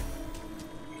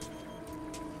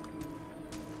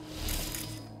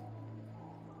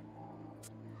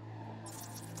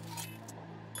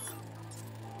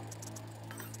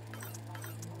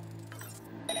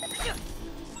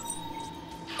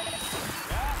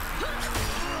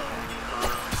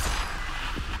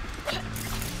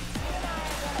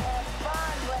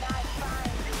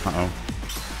 Uh-oh.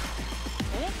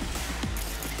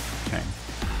 Okay.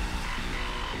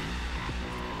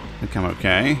 I think I'm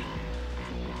okay.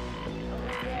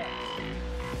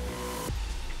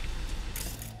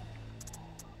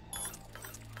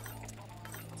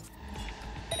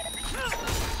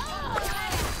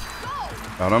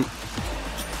 Got him.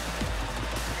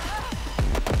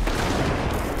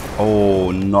 Oh,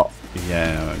 not...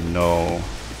 Yeah, no.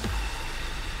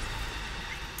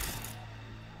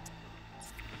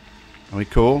 Are we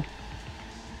cool?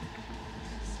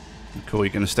 Cool,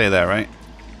 you're gonna stay there, right?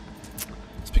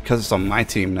 It's because it's on my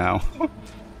team now.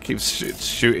 Keeps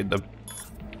shooting them.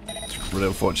 It's really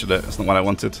unfortunate. That's not what I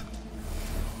wanted.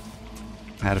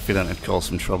 I had a feeling it'd cause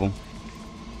some trouble.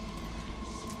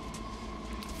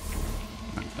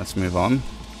 Right, let's move on.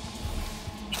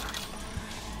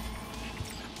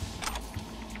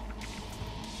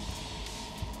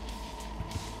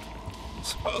 I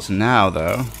suppose now,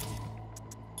 though,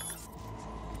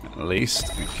 at least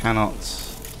I cannot...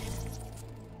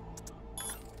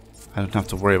 I don't have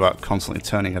to worry about constantly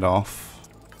turning it off.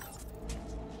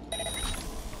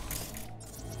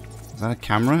 Is that a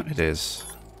camera? It is.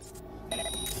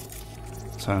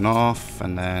 Turn off,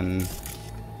 and then...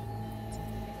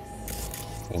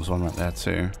 Oh, there's one right there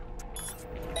too.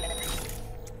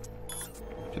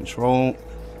 Control.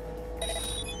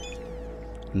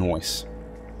 Nice.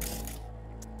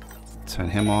 Turn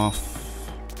him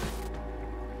off.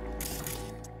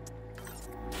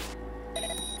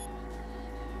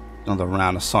 Another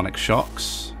round of sonic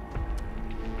shocks.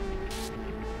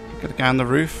 Got a guy on the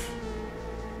roof?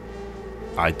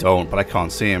 I don't, but I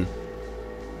can't see him.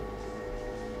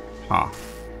 Huh.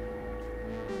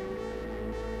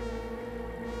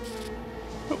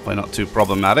 Hopefully not too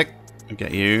problematic. I'll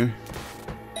get you.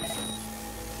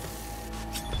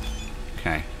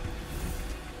 Okay.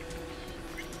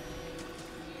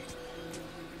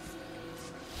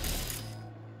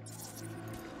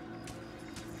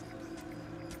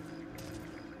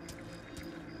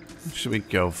 What should we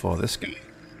go for? This guy?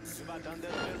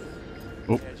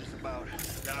 Oh.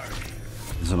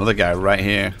 There's another guy right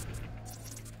here.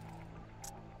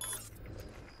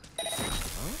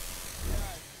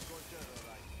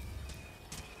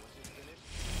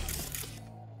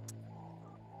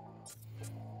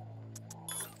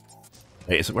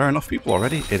 Wait, is it wearing off people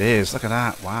already? It is. Look at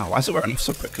that. Wow. Why is it wearing off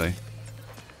so quickly?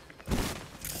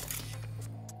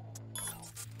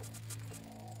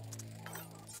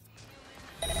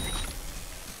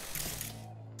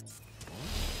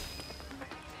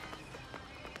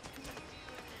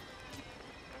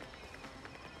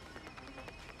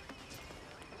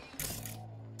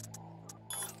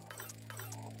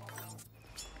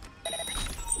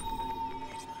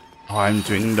 Oh, I'm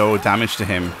doing no damage to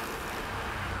him.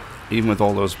 Even with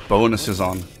all those bonuses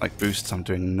on, like boosts, I'm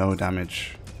doing no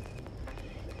damage.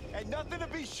 And nothing to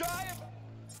be shy of.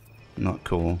 Not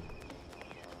cool.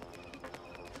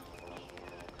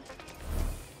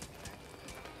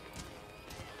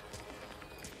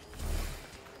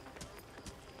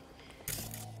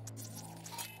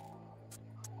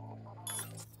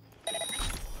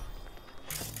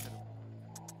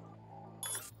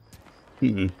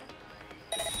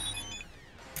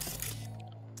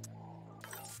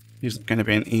 He's going to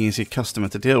be an easy customer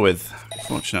to deal with,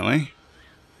 fortunately.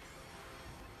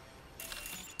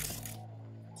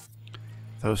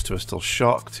 Those two are still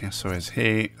shocked. Yeah, so is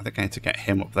he. I think I need to get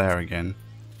him up there again.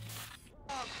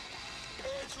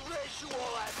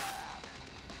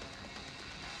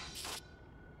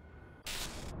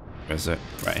 Where is it?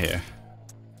 Right here.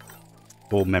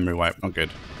 Full memory wipe. Not good.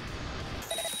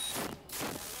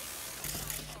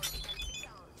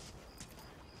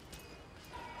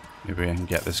 Maybe I can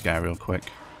get this guy real quick.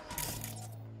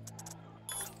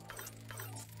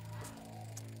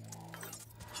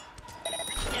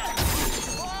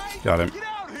 Got him.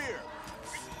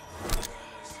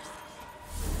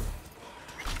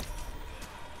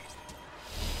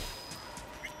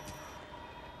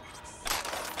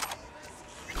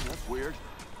 That's weird.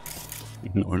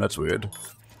 No, that's weird.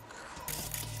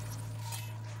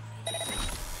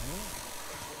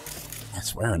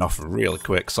 It's wearing off real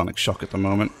quick, Sonic Shock at the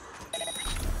moment.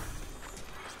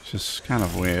 Just kind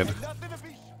of weird.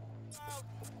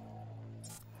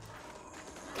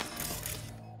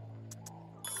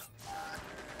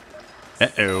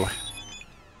 Uh-oh.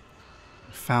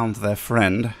 Found their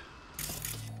friend.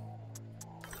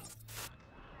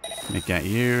 Let me get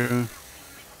you.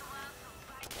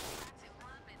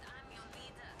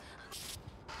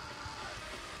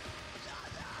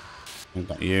 I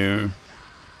got you.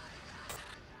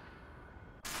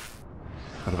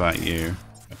 What about you?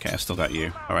 Okay, I still got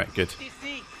you. Alright, good.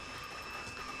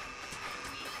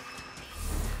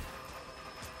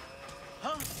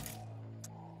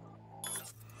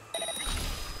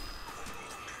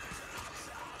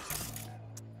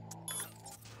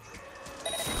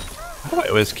 How do I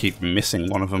always keep missing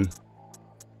one of them?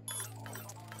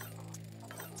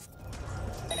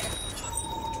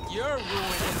 You're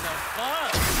ruining the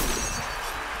fun.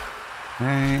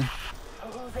 Hey.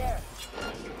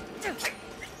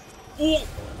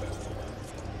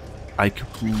 I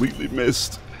completely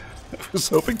missed. I was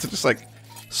hoping to just like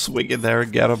swing in there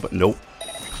and get him, but nope.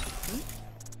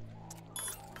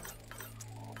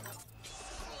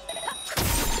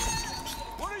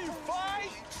 What are you,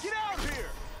 5? Get out here!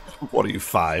 What are you,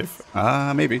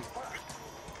 5? Maybe.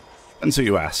 And so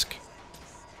you ask.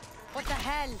 What the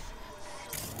hell?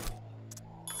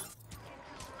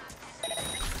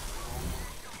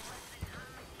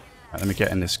 Right, let me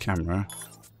get in this camera.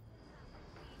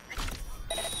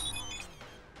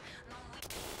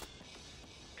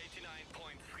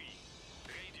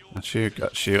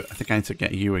 Got you. I think I need to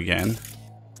get you again.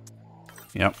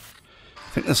 Yep. I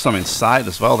think there's some inside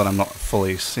as well that I'm not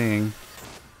fully seeing.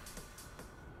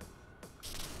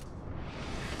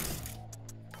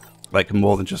 Like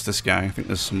more than just this guy. I think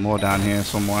there's some more down here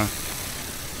somewhere.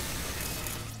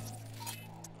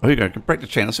 Oh, here you go. You can break the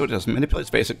chain. Let's see what it does. Manipulates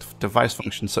basic device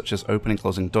functions such as opening,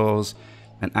 closing doors,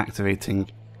 and activating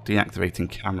Deactivating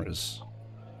cameras.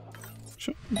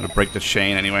 Sure. I'm gonna break the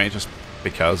chain anyway, just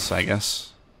because, I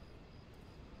guess.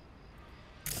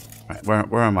 Right,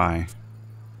 where am I?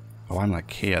 Oh, I'm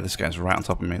like here. This guy's right on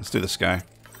top of me. Let's do this guy.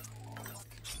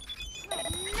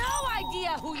 No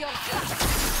idea who you're.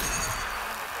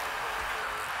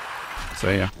 So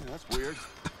yeah. That's weird.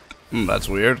 That's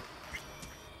weird.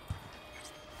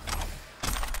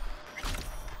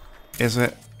 Is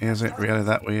it? Is it really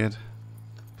that weird?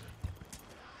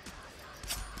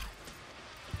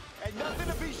 And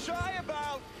nothing to be shy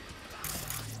about.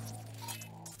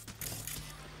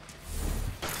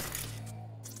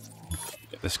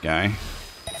 Get this guy.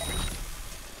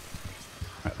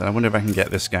 Right, then I wonder if I can get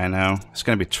this guy now. It's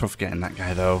going to be tough getting that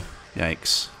guy though.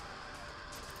 Yikes.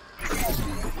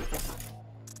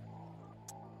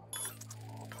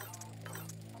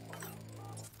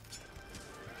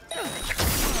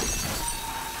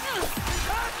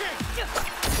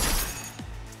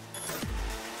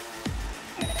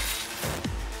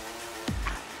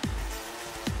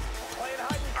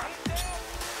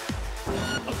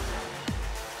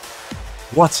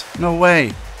 What? No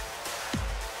way.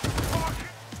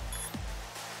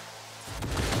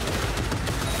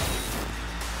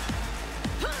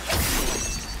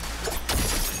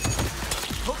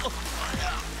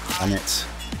 Damn it.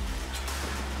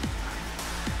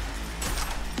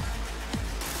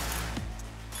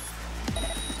 I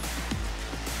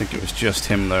think it was just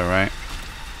him though, right?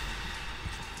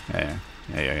 Yeah.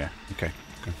 Okay.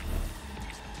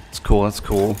 It's cool, that's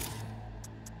cool.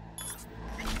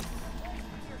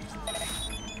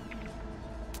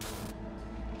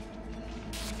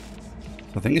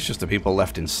 I think it's just the people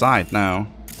left inside now.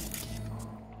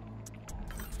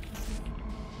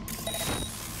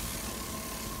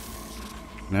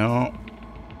 No.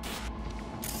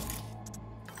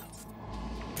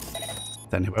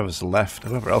 Then whoever's left,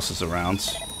 whoever else is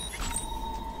around.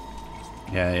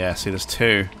 Yeah, see there's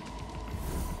two.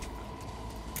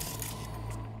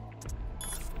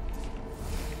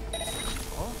 Can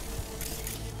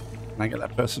I get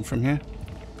that person from here?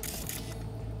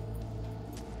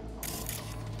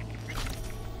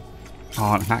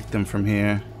 Can't hack them from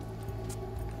here.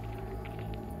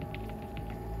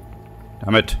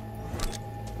 Damn it.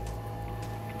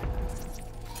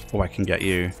 Oh, I can get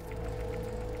you.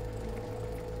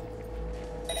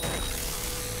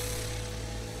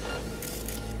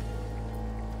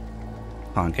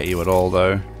 Can't get you at all,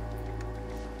 though.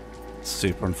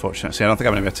 Super unfortunate. See, I don't think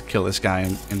I'm going to be able to kill this guy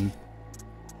in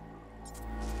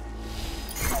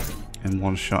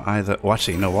one shot either. Oh,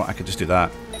 actually, you know what? I could just do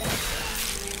that.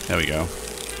 There we go.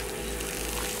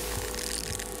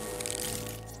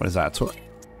 What is that?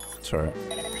 Turret.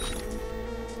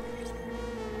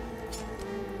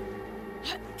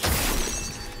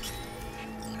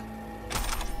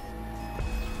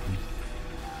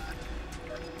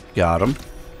 Got him.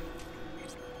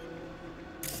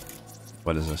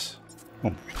 What is this?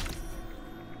 Oh.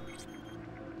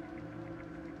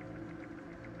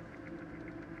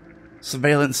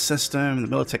 Surveillance system. The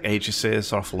Militech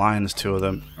agencies offline. There's two of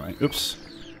them. All right. Oops.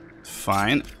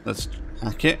 Fine. Let's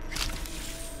hack it.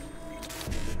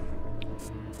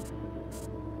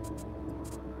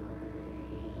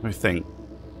 What do you think?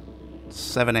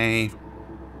 7A,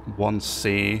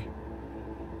 1C,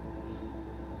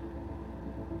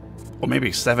 or maybe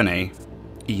 7A,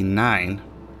 E9,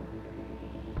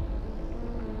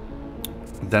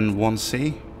 then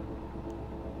 1C,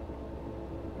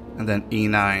 and then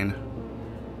E9.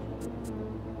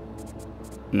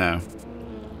 No.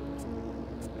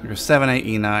 We go 7A,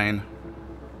 E9,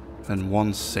 then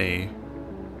 1C.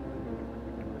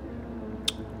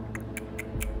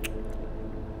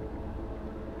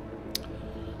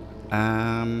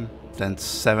 Then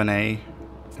 7A,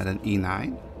 and then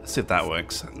E9. Let's see if that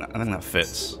works. I think that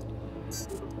fits.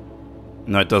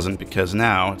 No, it doesn't, because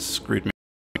now it's screwed me.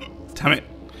 Damn it.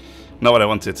 Not what I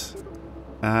wanted.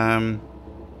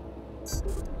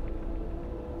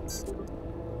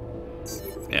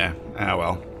 Yeah, ah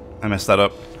well. I messed that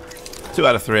up. 2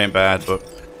 out of 3 ain't bad, but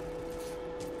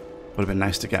would have been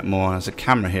nice to get more. There's a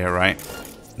camera here, right?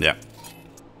 Yeah.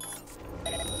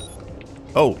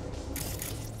 Oh.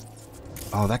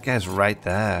 Oh, that guy's right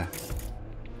there.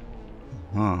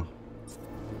 Huh.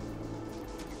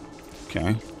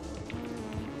 Okay.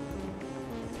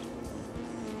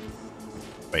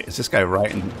 Wait, is this guy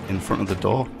right in front of the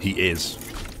door? He is.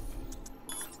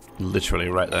 Literally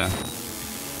right there.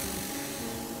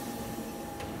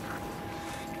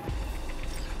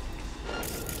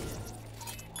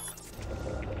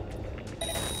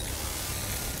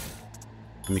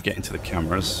 Let me get into the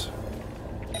cameras.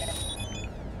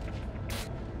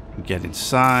 Get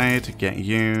inside, get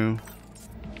you.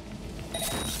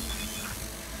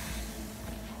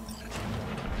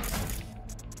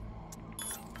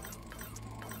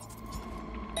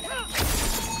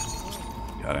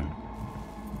 Got him.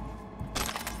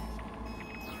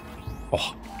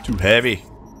 Oh, too heavy.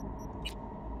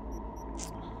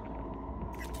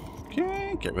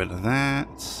 Okay, get rid of that.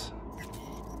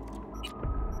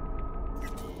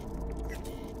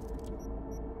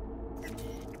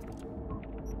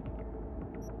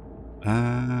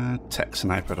 Tech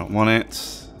sniper, I don't want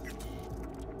it.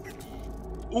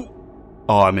 Ooh.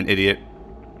 Oh, I'm an idiot.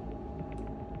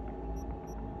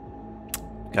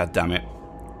 God damn it.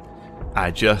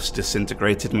 I just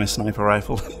disintegrated my sniper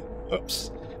rifle.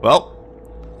 Oops. Well,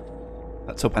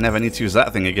 let's hope I never need to use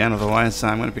that thing again, otherwise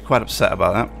I'm going to be quite upset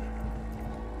about that.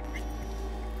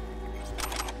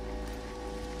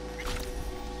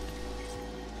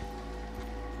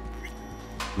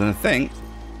 Then I think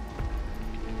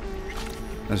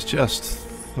there's just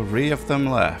 3 of them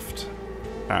left,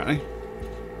 apparently.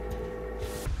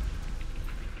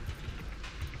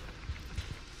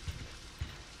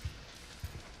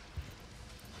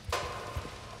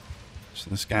 So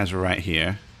this guy's right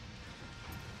here.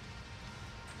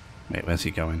 Wait, where's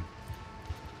he going?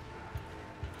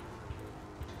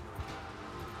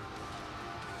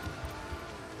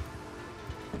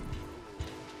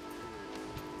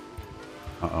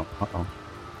 Uh-oh, uh-oh.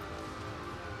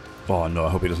 Oh no, I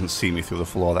hope he doesn't see me through the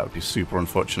floor. That would be super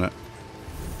unfortunate.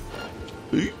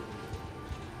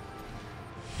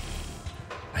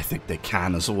 I think they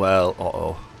can as well.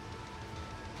 Uh-oh.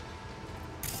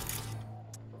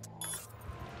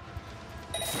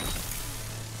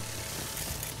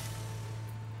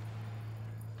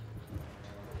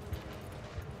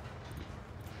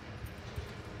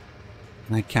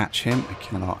 Can I catch him? I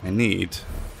cannot. I need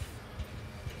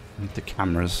the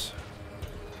cameras.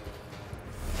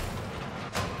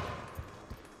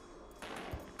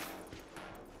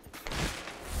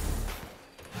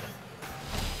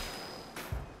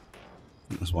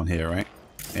 There's one here, right?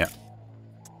 Yeah.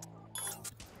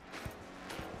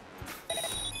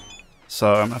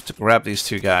 So I'm gonna have to grab these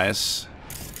 2 guys.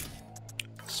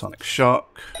 Sonic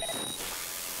shock.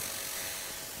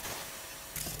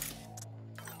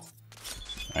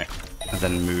 Right. And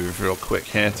then move real quick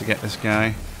here to get this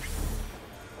guy.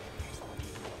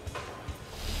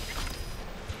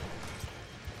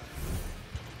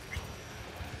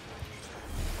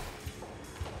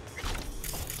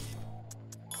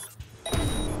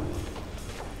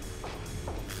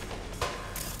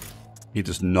 He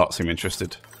does not seem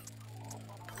interested.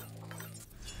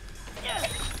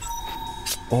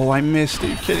 Oh, I missed. Are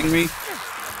you kidding me?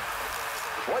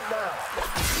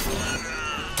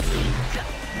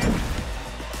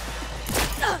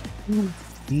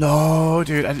 No,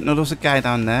 dude. I didn't know there was a guy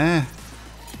down there.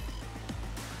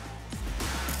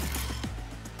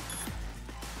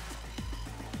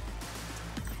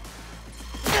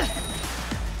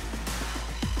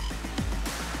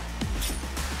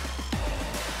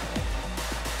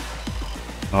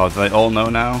 Oh, do they all know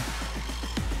now?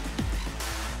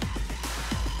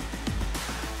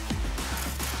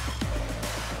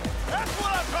 That's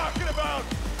what I'm talking about!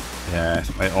 Yeah,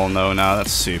 they all know now.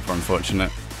 That's super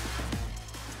unfortunate.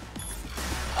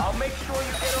 I'll make sure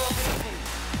you get all these.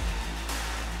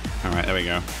 Alright, there we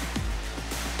go.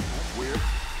 Weird.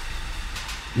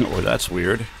 Oh, that's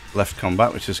weird. Left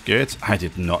combat, which is good. I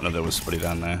did not know there was somebody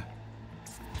down there.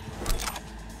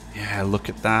 Yeah, look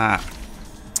at that.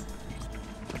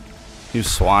 You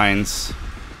swines.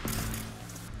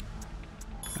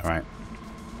 Alright.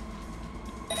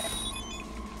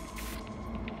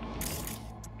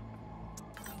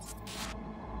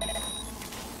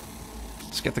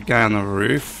 Let's get the guy on the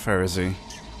roof. Where is he?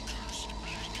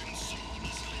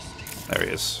 There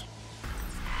he is.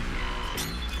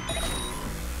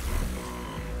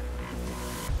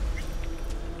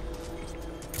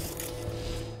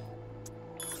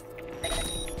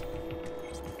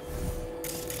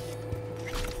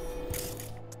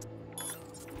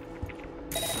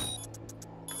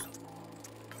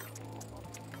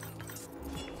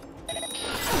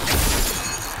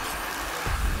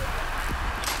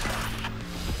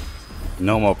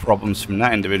 No more problems from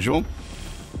that individual.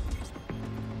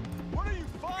 What are you,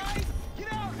 5?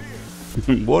 Get out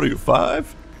here! What are you,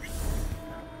 5?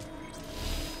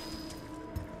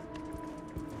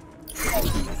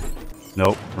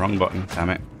 Nope, wrong button, damn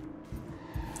it.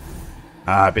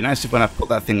 It'd be nice if when I put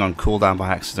that thing on cooldown by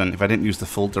accident, if I didn't use the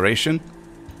full duration,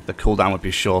 the cooldown would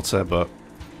be shorter, but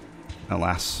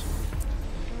alas,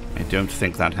 I don't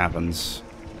think that happens.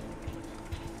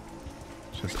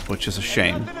 Which is a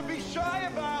shame. Nothing to be shy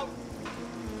about.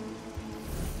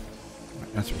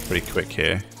 That's pretty quick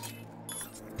here.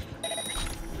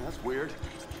 That's weird.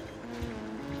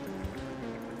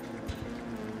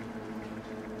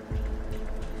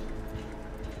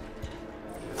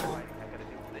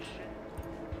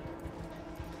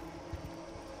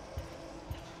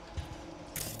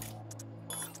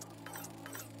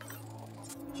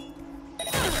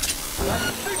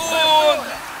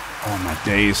 Oh my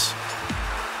days.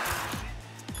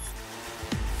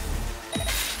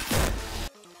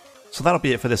 So that'll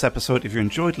be it for this episode. If you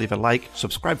enjoyed, leave a like,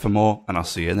 subscribe for more, and I'll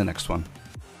see you in the next one.